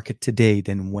on the market today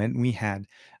than when we had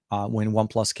when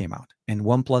OnePlus came out. And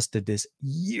OnePlus did this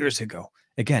years ago.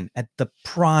 Again, at the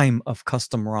prime of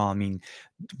custom RAW,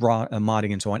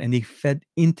 modding and so on. And they fed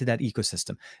into that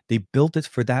ecosystem. They built it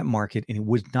for that market, and it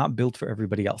was not built for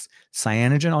everybody else.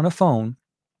 Cyanogen on a phone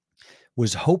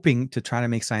was hoping to try to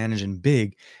make Cyanogen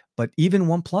big, but even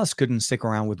OnePlus couldn't stick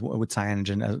around with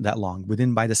Cyanogen that long.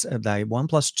 By the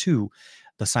OnePlus 2,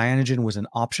 the Cyanogen was an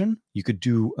option. You could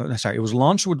do, it was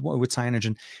launched with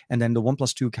Cyanogen, and then the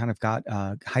OnePlus 2 kind of got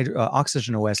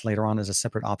Oxygen OS later on as a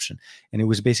separate option. And it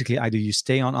was basically either you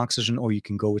stay on Oxygen or you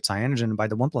can go with Cyanogen. And by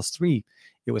the OnePlus 3,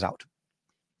 it was out.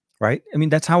 Right? I mean,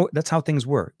 that's how things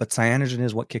were. But Cyanogen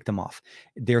is what kicked them off.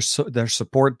 Their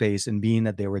support base, and being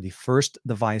that they were the first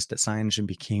device that Cyanogen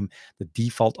became the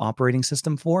default operating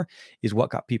system for, is what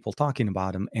got people talking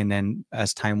about them. And then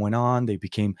as time went on, they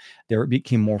became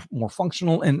more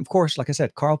functional. And of course, like I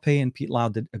said, Carl Pei and Pete Lau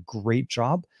did a great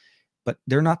job, but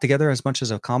they're not together as much as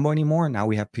a combo anymore. Now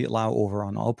we have Pete Lau over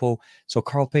on Oppo. So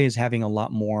Carl Pei is having a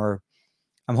lot more.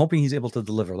 I'm hoping he's able to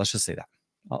deliver. Let's just say that.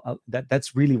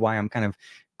 That's really why I'm kind of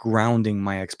grounding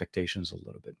my expectations a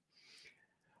little bit.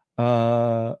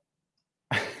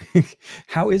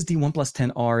 How is the OnePlus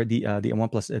 10R, the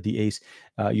OnePlus the Ace?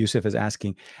 Yusuf is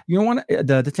asking.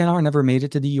 The 10R never made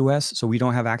it to the US, so we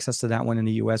don't have access to that one in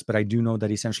the US. But I do know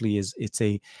that essentially it's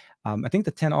a. I think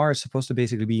the 10R is supposed to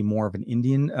basically be more of an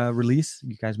Indian release.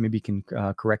 You guys maybe can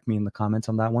correct me in the comments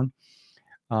on that one.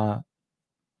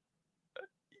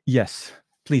 Yes,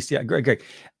 please. Yeah, great.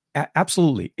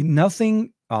 Absolutely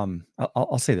nothing.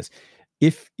 I'll say this: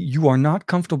 if you are not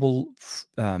comfortable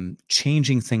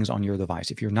changing things on your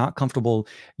device, if you're not comfortable,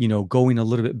 going a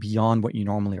little bit beyond what you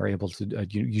normally are able to,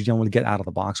 you don't want to get out of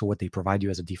the box or what they provide you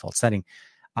as a default setting,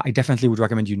 I definitely would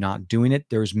recommend you not doing it.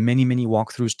 There's many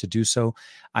walkthroughs to do so.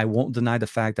 I won't deny the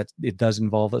fact that it does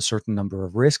involve a certain number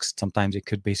of risks. Sometimes it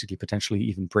could basically potentially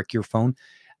even brick your phone.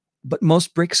 But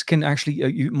most bricks can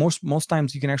actually, most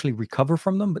times you can actually recover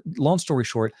from them. But long story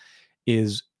short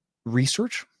is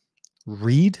research,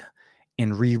 read,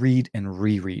 and reread and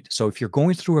reread. So if you're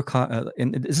going through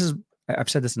and this is, I've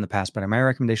said this in the past, but my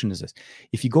recommendation is this: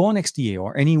 if you go on XDA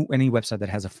or any website that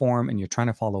has a forum and you're trying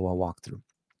to follow a walkthrough,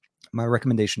 my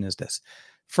recommendation is this: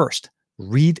 first,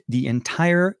 read the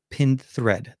entire pinned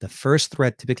thread, the first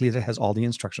thread typically that has all the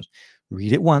instructions.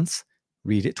 Read it once,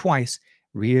 read it twice,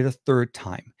 read it a third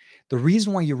time. The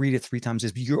reason why you read it 3 times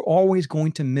is you're always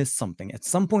going to miss something at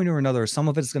some point or another. Some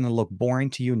of it's going to look boring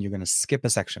to you and you're going to skip a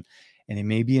section. And it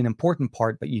may be an important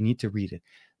part, but you need to read it.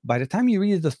 By the time you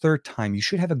read it the third time, you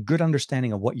should have a good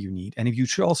understanding of what you need. And if you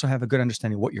should also have a good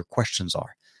understanding of what your questions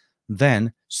are.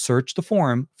 Then search the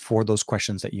forum for those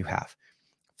questions that you have.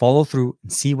 Follow through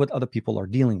and see what other people are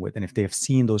dealing with, and if they have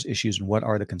seen those issues and what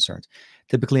are the concerns.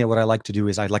 Typically, what I like to do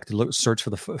is I like to search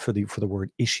for the word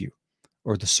issue,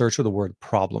 or the search for the word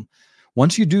problem.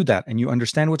 Once you do that and you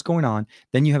understand what's going on,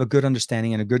 then you have a good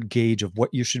understanding and a good gauge of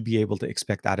what you should be able to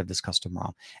expect out of this custom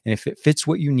ROM. And if it fits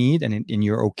what you need, and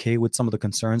you're okay with some of the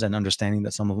concerns and understanding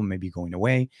that some of them may be going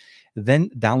away, then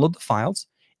download the files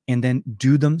and then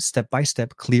do them step by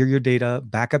step. Clear your data,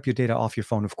 back up your data off your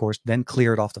phone, of course, then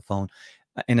clear it off the phone,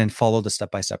 and then follow the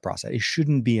step-by-step process. It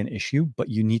shouldn't be an issue, but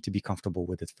you need to be comfortable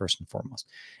with it first and foremost.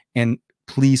 And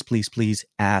please, please, please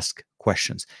ask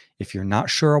questions. If you're not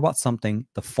sure about something,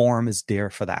 the forum is there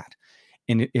for that.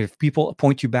 And if people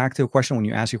point you back to a question when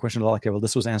you ask your question, like, okay, well,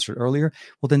 this was answered earlier,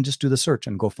 well, then just do the search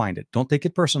and go find it. Don't take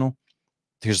it personal.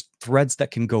 There's threads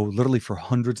that can go literally for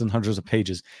hundreds and hundreds of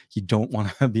pages. You don't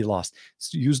want to be lost.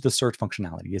 So use the search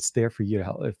functionality. It's there for you to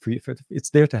help. It's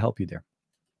there to help you there.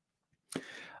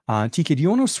 TK, do you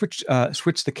want to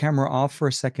switch the camera off for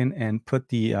a second and put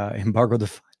the embargo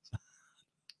device?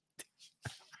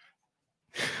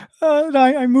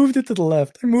 I moved it to the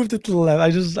left. I moved it to the left. I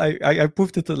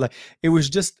moved it to the left. It was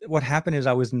just, what happened is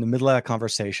I was in the middle of a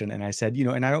conversation and I said,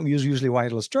 and I don't use usually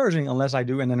wireless charging unless I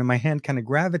do. And then my hand kind of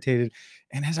gravitated.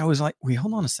 And as I was like, wait,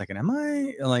 hold on a second. Am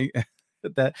I like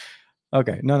that?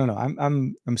 Okay. No.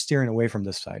 I'm steering away from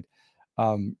this side.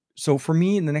 So for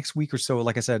me, in the next week or so,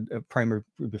 like I said, primer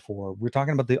before, we're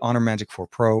talking about the Honor Magic 4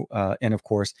 Pro. And of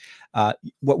course,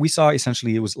 what we saw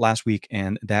essentially, it was last week.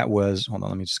 And that was, hold on,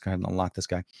 let me just go ahead and unlock this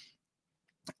guy.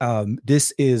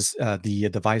 This is the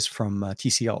device from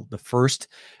TCL, the first,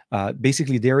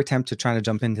 basically their attempt to try to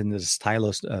jump into the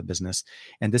stylus business.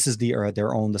 And this is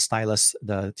their own, the stylus,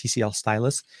 the TCL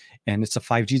stylus. And it's a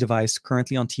 5G device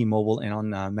currently on T-Mobile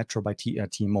and on Metro by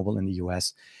T-Mobile in the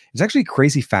US. It's actually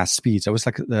crazy fast speeds. That was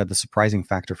like the surprising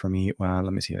factor for me. Let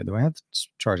me see. Do I have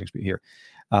charging speed here?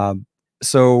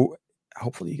 So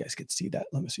hopefully you guys can see that.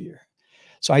 Let me see here.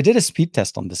 So I did a speed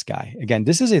test on this guy. Again,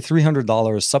 this is a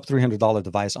 $300, sub $300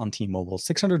 device on T-Mobile,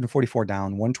 644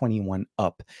 down, 121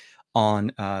 up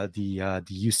on the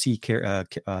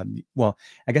UC well,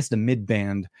 I guess the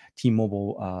mid-band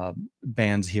T-Mobile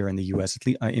bands here in the US, at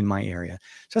least in my area.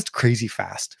 So that's crazy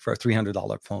fast for a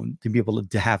 $300 phone to be able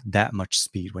to have that much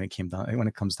speed when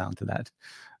it comes down to that.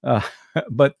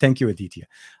 But thank you, Aditya.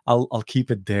 I'll keep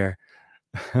it there.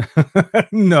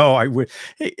 No, I would.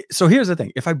 Hey, so here's the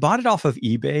thing. If I bought it off of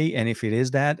eBay, and if it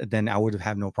is that, then I would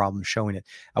have no problem showing it.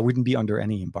 I wouldn't be under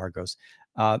any embargoes.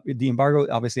 The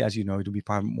embargo, obviously, as you know, it would be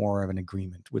probably more of an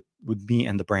agreement with me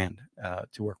and the brand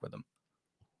to work with them.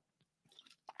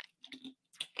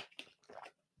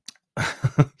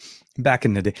 Back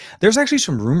in the day, there's actually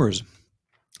some rumors.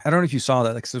 I don't know if you saw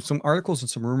that, like some articles and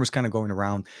some rumors kind of going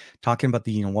around talking about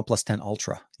the OnePlus 10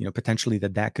 Ultra, potentially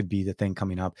that could be the thing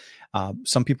coming up.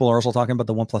 Some people are also talking about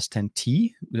the OnePlus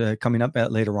 10T coming up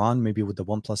later on, maybe with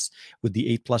the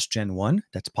 8 Plus Gen 1.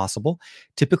 That's possible.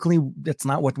 Typically, that's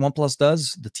not what OnePlus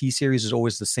does. The T series is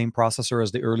always the same processor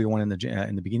as the earlier one in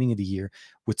the beginning of the year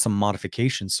with some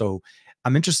modifications. So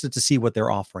I'm interested to see what they're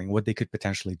offering, what they could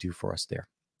potentially do for us there.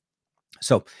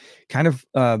 So kind of,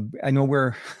 I know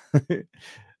we're...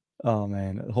 Oh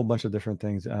man, a whole bunch of different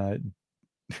things.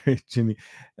 Jimmy,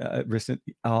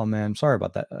 oh man, sorry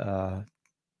about that.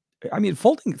 I mean,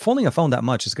 folding a phone that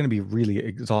much is going to be really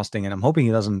exhausting, and I'm hoping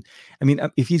he doesn't. I mean,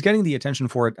 if he's getting the attention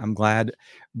for it, I'm glad.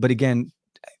 But again,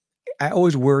 I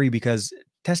always worry because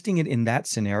testing it in that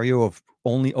scenario of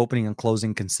only opening and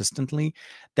closing consistently,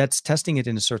 that's testing it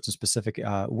in a certain specific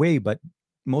way, but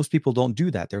most people don't do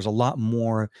that. There's a lot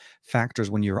more factors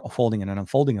when you're folding and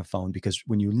unfolding a phone, because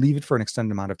when you leave it for an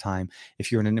extended amount of time,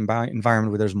 if you're in an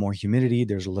environment where there's more humidity,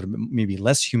 there's a little bit, maybe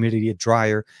less humidity,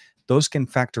 drier, those can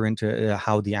factor into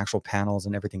how the actual panels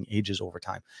and everything ages over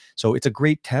time. So it's a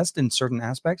great test in certain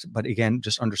aspects, but again,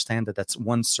 just understand that that's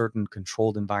one certain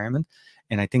controlled environment.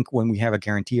 And I think when we have a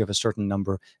guarantee of a certain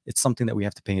number, it's something that we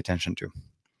have to pay attention to.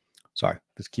 Sorry,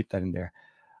 let's keep that in there.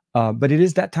 But it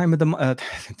is that time of the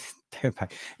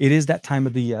it is that time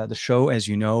of the show. As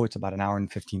you know, it's about an hour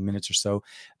and 15 minutes or so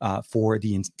for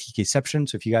the TKception.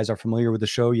 So if you guys are familiar with the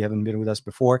show, you haven't been with us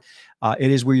before,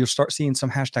 it is where you'll start seeing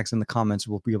some hashtags in the comments.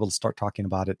 We'll be able to start talking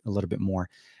about it a little bit more.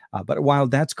 But while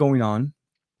that's going on,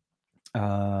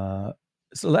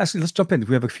 so let's jump in.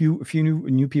 We have a few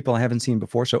new people I haven't seen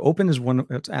before. So Open is one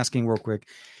that's asking real quick.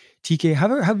 TK,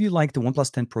 have you liked the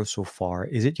OnePlus 10 Pro so far?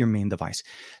 Is it your main device?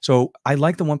 So I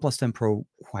like the OnePlus 10 Pro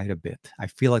quite a bit. I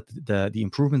feel like the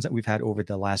improvements that we've had over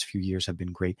the last few years have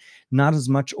been great. Not as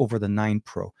much over the 9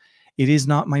 Pro. It is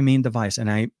not my main device, and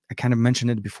I kind of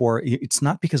mentioned it before. It's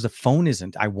not because the phone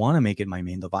isn't. I want to make it my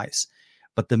main device,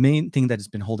 but the main thing that has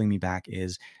been holding me back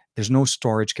is there's no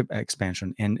storage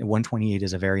expansion, and 128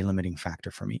 is a very limiting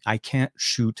factor for me. I can't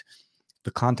shoot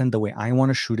the content the way I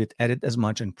want to shoot it, edit as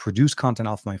much, and produce content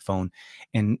off my phone,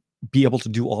 and be able to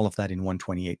do all of that in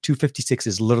 128. 256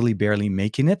 is literally barely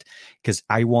making it because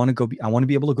I want to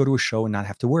be able to go to a show and not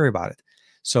have to worry about it.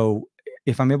 So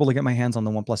if I'm able to get my hands on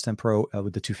the OnePlus 10 Pro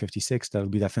with the 256, that'll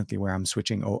be definitely where I'm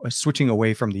switching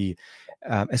away from the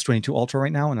S22 Ultra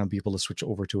right now, and I'll be able to switch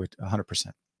over to it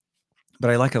 100%. But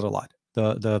I like it a lot.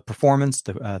 The performance,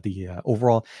 the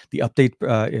overall, the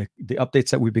updates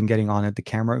that we've been getting on it, the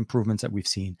camera improvements that we've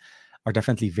seen are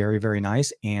definitely very, very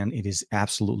nice, and it is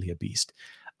absolutely a beast.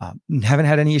 Haven't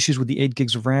had any issues with the 8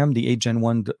 gigs of RAM. The 8 Gen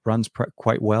 1 runs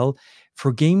quite well.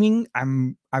 For gaming,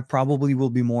 I probably will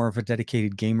be more of a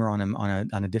dedicated gamer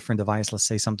on a different device. Let's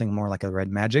say something more like a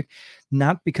Red Magic,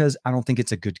 not because I don't think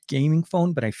it's a good gaming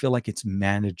phone, but I feel like it's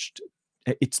managed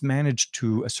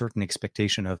to a certain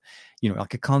expectation of,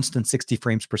 like a constant 60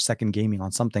 frames per second gaming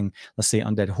on something, let's say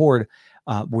Undead Horde,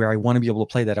 where I want to be able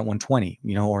to play that at 120,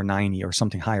 or 90 or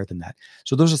something higher than that.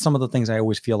 So those are some of the things I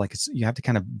always feel like you have to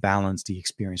kind of balance the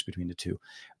experience between the two.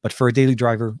 But for a daily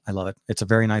driver, I love it. It's a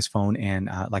very nice phone. And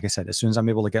like I said, as soon as I'm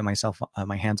able to get my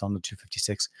hands on the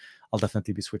 256, I'll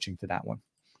definitely be switching to that one.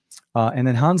 And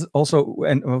then Hans also,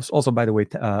 by the way,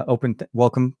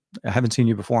 welcome. I haven't seen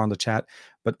you before on the chat,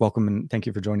 but welcome and thank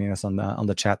you for joining us on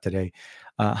the chat today.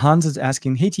 Hans is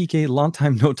asking, "Hey TK, long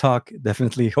time no talk.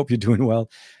 Definitely hope you're doing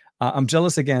well. I'm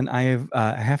jealous again. I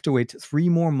have to wait 3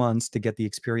 more months to get the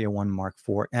Xperia 1 Mark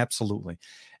IV. Absolutely,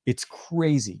 it's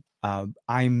crazy.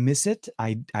 I miss it.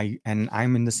 And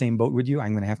I'm in the same boat with you.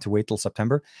 I'm going to have to wait till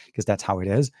September because that's how it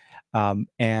is.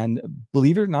 And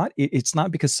believe it or not, it's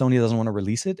not because Sony doesn't want to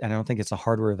release it, and I don't think it's a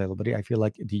hardware availability. I feel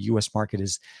like the US market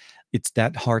it's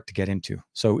that hard to get into,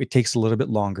 so it takes a little bit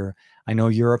longer. I know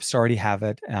Europe's already have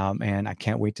it, and I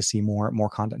can't wait to see more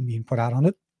content being put out on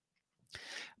it.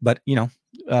 But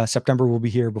September will be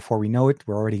here before we know it.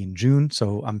 We're already in June,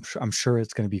 so I'm sure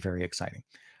it's going to be very exciting.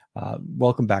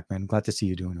 Welcome back, man. Glad to see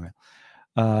you doing well.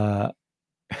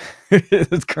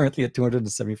 It's currently at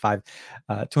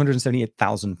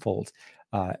 278,000 folds.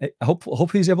 I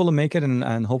hope he's able to make it,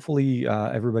 and hopefully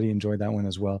everybody enjoyed that one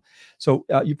as well. So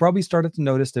you probably started to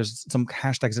notice there's some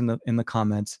hashtags in the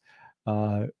comments.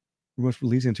 Was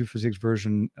releasing a 256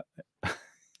 version.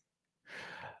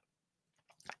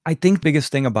 I think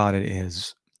biggest thing about it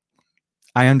is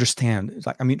I understand. It's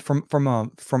like, I mean,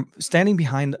 from standing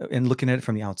behind and looking at it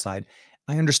from the outside,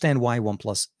 I understand why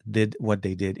OnePlus did what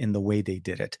they did in the way they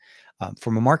did it.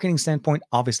 From a marketing standpoint,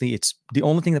 obviously, it's the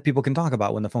only thing that people can talk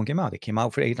about when the phone came out. It came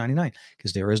out for $899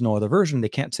 because there is no other version. They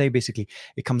can't say basically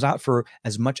it comes out for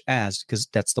as much as, because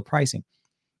that's the pricing.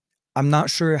 I'm not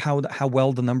sure how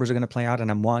well the numbers are going to play out,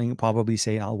 and I'm wanting to probably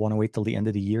say I'll want to wait till the end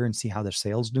of the year and see how their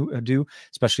sales do,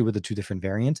 especially with the 2 different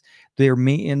variants. There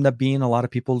may end up being a lot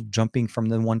of people jumping from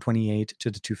the 128 to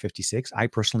the 256. I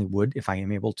personally would if I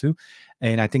am able to,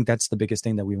 and I think that's the biggest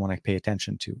thing that we want to pay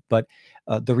attention to. But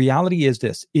the reality is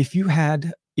this: if you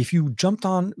jumped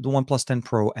on the OnePlus 10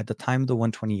 Pro at the time of the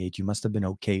 128, you must have been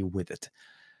okay with it.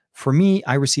 For me,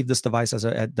 I received this device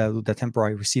at the Tempora.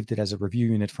 I received it as a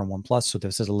review unit from OnePlus, so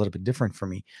this is a little bit different for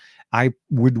me. I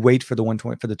would wait for the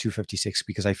 120 for the 256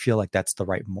 because I feel like that's the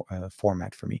right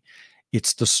format for me.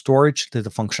 It's the storage, the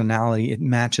functionality, it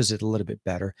matches it a little bit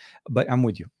better. But I'm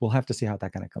with you. We'll have to see how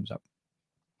that kind of comes up.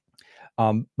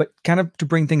 But kind of to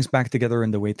bring things back together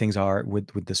in the way things are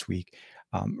with this week,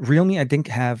 Realme, I think,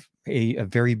 have a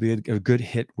good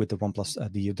hit with the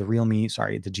OnePlus, the Realme,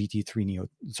 sorry, the GT3 Neo,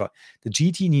 sorry, the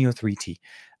GT Neo 3T.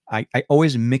 I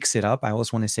always mix it up. I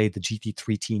always want to say the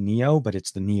GT3T Neo, but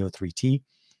it's the Neo 3T.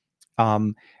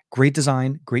 Great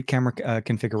design, great camera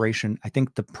configuration. I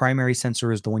think the primary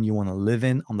sensor is the one you want to live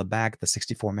in on the back, the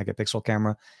 64 megapixel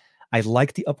camera. I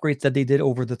like the upgrades that they did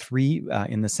over the 3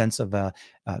 in the sense of, I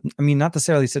mean, not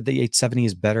necessarily said the 870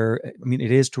 is better. I mean,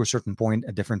 it is to a certain point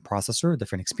a different processor, a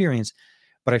different experience.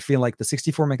 But I feel like the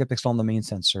 64 megapixel on the main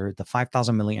sensor, the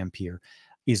 5,000 milliampere,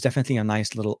 is definitely a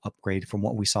nice little upgrade from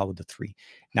what we saw with the 3.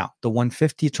 Now, the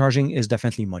 150 charging is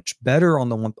definitely much better on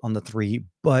the 3,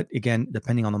 but again,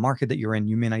 depending on the market that you're in,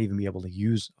 you may not even be able to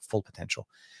use full potential.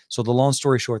 So the long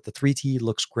story short, the 3T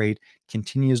looks great,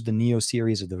 continues the Neo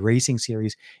series or the racing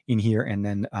series in here, and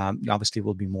then obviously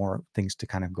will be more things to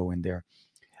kind of go in there.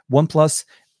 OnePlus,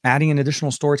 Adding an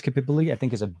additional storage capability, I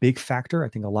think, is a big factor. I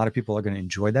think a lot of people are going to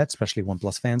enjoy that, especially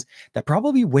OnePlus fans that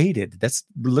probably waited. That's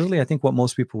literally, I think, what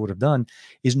most people would have done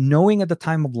is knowing at the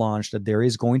time of launch that there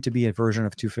is going to be a version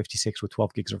of 256 with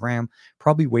 12 gigs of RAM,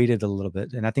 probably waited a little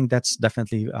bit. And I think that's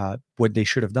definitely what they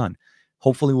should have done.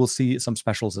 Hopefully, we'll see some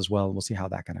specials as well. We'll see how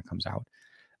that kind of comes out.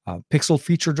 Pixel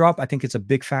feature drop, I think it's a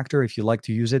big factor if you like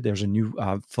to use it. There's a new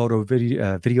photo,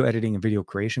 video editing and video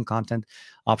creation content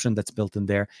option that's built in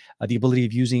there. The ability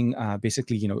of using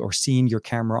basically, or seeing your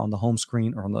camera on the home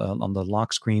screen or on the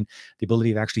lock screen. The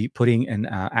ability of actually putting and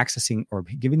accessing or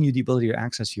giving you the ability to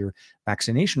access your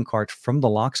vaccination card from the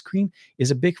lock screen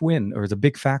is a big win, or is a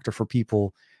big factor for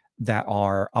people that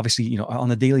are obviously,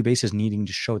 on a daily basis needing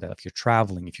to show that if you're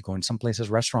traveling, if you go in some places,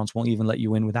 restaurants won't even let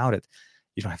you in without it.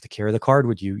 You don't have to carry the card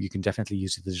with you. You can definitely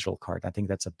use the digital card. I think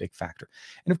that's a big factor.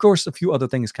 And of course, a few other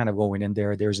things kind of going in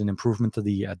there. There's an improvement to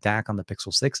the DAC on the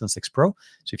Pixel 6 and 6 Pro.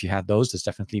 So if you have those, there's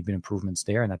definitely been improvements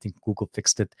there. And I think Google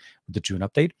fixed it with the June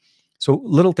update. So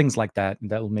little things like that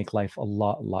will make life a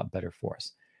lot better for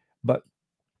us. But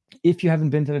if you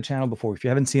haven't been to the channel before, if you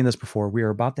haven't seen this before, we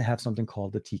are about to have something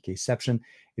called the TKception.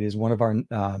 It is one of our,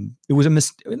 it was a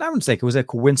mistake, it was a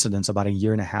coincidence about a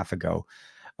year and a half ago,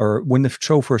 or when the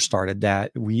show first started,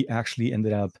 that we actually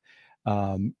ended up,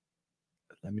 let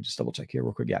me just double check here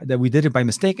real quick. Yeah, that we did it by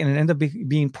mistake, and it ended up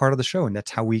being part of the show. And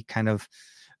that's how we kind of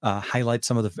highlight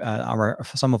some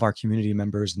of our community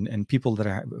members and people that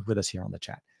are with us here on the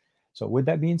chat. So with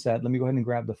that being said, let me go ahead and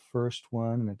grab the first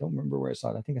one. And I don't remember where I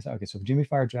saw it. I think I saw, okay, so Jimmy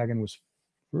Fire Dragon was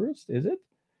first, is it?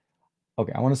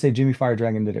 Okay, I want to say Jimmy Fire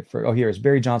Dragon did it first. Oh, here is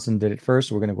Barry Johnson did it first.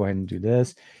 So we're going to go ahead and do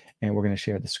this. And we're going to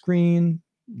share the screen.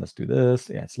 Let's do this.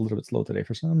 Yeah, it's a little bit slow today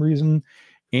for some reason.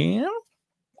 And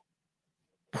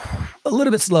a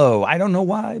little bit slow. I don't know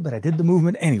why, but I did the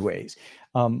movement anyways.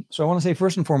 So I want to say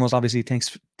first and foremost, obviously,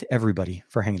 thanks to everybody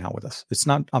for hanging out with us. It's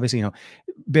not obviously,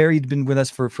 Barry's been with us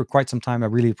for quite some time. I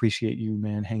really appreciate you,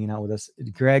 man, hanging out with us.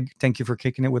 Greg, thank you for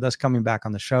kicking it with us, coming back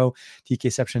on the show.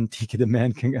 TKception, TK the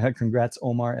man, congrats,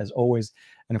 Omar, as always.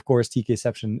 And of course,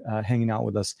 TKception hanging out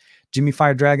with us. Jimmy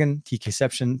Fire Dragon,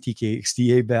 TKception, TK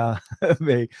XDA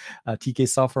Bay, TK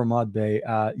Software Mod Bay.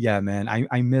 Yeah, man,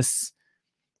 I miss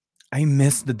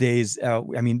the days.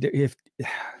 If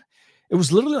it was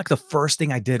literally like the first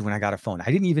thing I did when I got a phone. I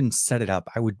didn't even set it up.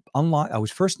 I would unlock. I was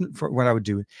first for what I would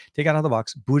do: take it out of the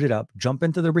box, boot it up, jump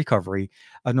into the recovery.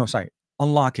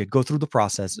 Unlock it, go through the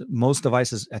process. Most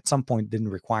devices at some point didn't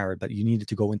require it, but you needed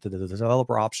to go into the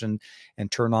developer option and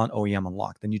turn on OEM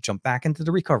unlock. Then you jump back into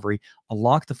the recovery,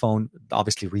 unlock the phone,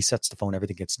 obviously resets the phone,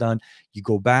 everything gets done. You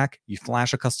go back, you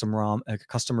flash a custom ROM, a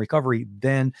custom recovery,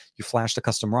 then you flash the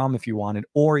custom ROM if you wanted,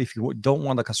 or if you don't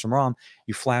want the custom ROM,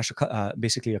 you flash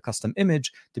basically a custom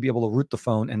image to be able to root the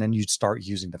phone, and then you'd start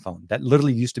using the phone. That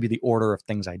literally used to be the order of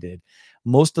things I did.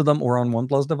 Most of them were on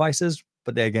OnePlus devices,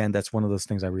 but again, that's one of those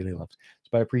things I really loved.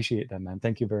 But I appreciate that, man.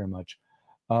 Thank you very much.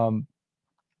 The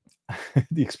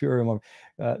Xperia,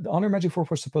 the Honor Magic 4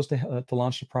 was supposed to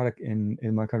launch the product in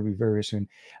my country very, very soon.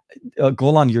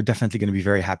 Golan, you're definitely going to be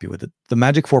very happy with it. The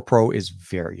Magic 4 Pro is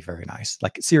very, very nice.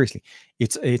 Like seriously,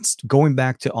 it's going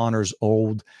back to Honor's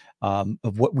old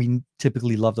of what we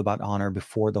typically loved about Honor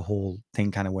before the whole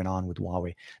thing kind of went on with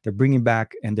Huawei. They're bringing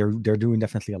back, and they're doing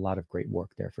definitely a lot of great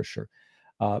work there for sure.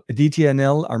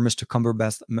 DTNL, our Mr.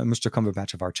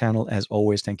 Cumberbatch of our channel, as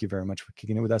always, thank you very much for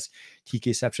kicking it with us.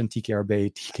 TKception, TK Bay,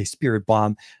 TK Spirit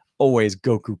Bomb, always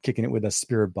Goku kicking it with us,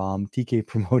 Spirit Bomb, TK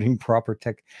promoting proper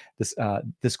tech, this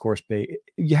discourse Bay.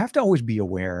 You have to always be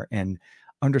aware and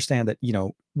understand that,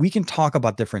 we can talk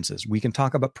about differences. We can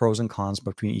talk about pros and cons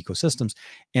between ecosystems.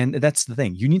 And that's the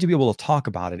thing. You need to be able to talk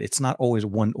about it. It's not always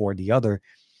one or the other.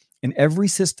 And every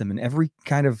system and every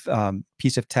kind of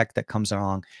piece of tech that comes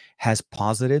along has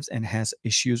positives and has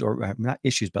issues, or not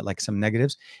issues, but like some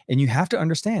negatives. And you have to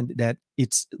understand that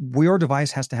your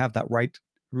device has to have that right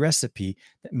recipe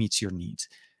that meets your needs.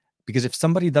 Because if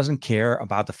somebody doesn't care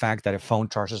about the fact that a phone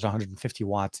charges 150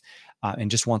 watts and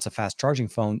just wants a fast charging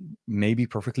phone, may be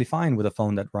perfectly fine with a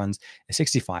phone that runs a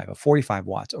 65, a 45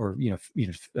 watts, or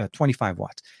 25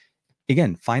 watts.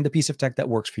 Again, find the piece of tech that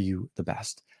works for you the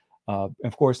best.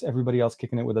 Of course, everybody else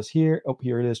kicking it with us here. Oh,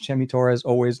 here it is. Chemi Torres,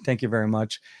 always. Thank you very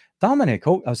much. Dominic,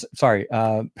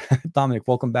 Dominic,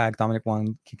 welcome back. Dominic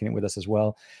Wang kicking it with us as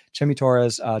well. Chemi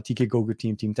Torres, TK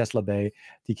Gogu Team Tesla Bay,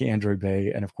 TK Android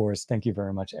Bay. And of course, thank you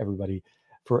very much, everybody,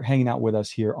 for hanging out with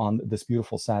us here on this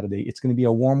beautiful Saturday. It's going to be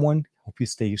a warm one. Hope you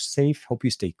stay safe. Hope you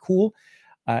stay cool.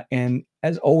 And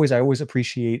as always, I always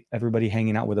appreciate everybody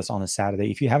hanging out with us on a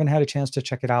Saturday. If you haven't had a chance to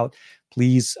check it out,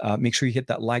 please make sure you hit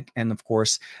that like, and of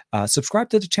course, subscribe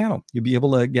to the channel. You'll be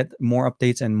able to get more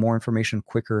updates and more information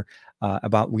quicker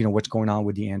about what's going on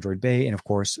with the Android Bay, and of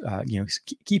course,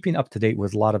 keeping up to date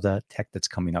with a lot of the tech that's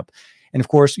coming up. And of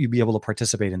course, you'll be able to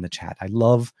participate in the chat. I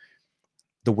love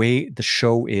the way the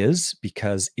show is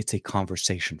because it's a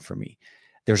conversation for me.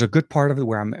 There's a good part of it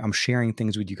where I'm sharing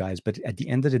things with you guys, but at the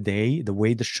end of the day, the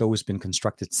way the show has been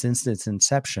constructed since its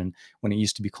inception, when it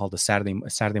used to be called a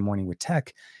Saturday morning with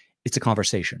tech, it's a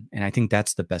conversation, and I think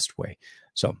that's the best way.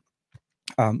 So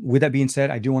with that being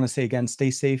said, I do want to say again, stay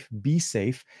safe, be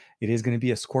safe. It is going to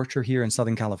be a scorcher here in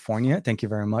Southern California. Thank you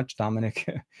very much, Dominic.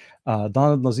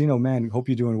 Donald Lozino, man, hope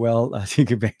you're doing well.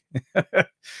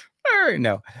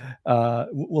 No,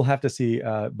 we'll have to see.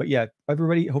 But yeah,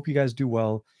 everybody, hope you guys do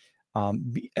well.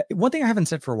 One thing I haven't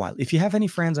said for a while: if you have any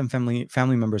friends and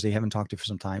family members that you haven't talked to for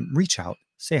some time, reach out,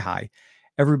 say hi.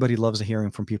 Everybody loves hearing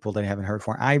from people that I haven't heard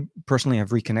from. I personally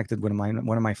have reconnected with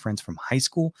one of my friends from high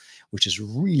school, which is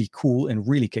really cool and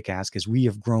really kick-ass because we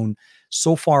have grown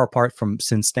so far apart from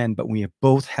since then, but we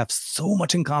both have so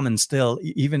much in common still,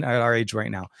 even at our age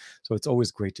right now. So it's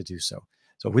always great to do so.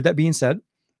 So with that being said,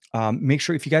 make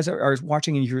sure if you guys are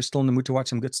watching and you're still in the mood to watch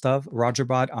some good stuff,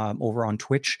 RogerBot over on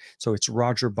Twitch. So it's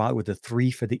RogerBot with the 3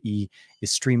 for the E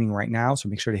is streaming right now. So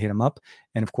make sure to hit him up.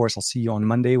 And of course, I'll see you on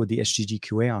Monday with the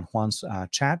SGGQA on Juan's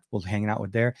chat. We'll hang out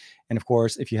with there. And of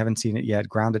course, if you haven't seen it yet,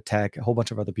 Grounded Tech, a whole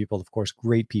bunch of other people, of course,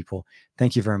 great people.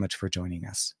 Thank you very much for joining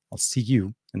us. I'll see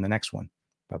you in the next one.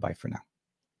 Bye-bye for now.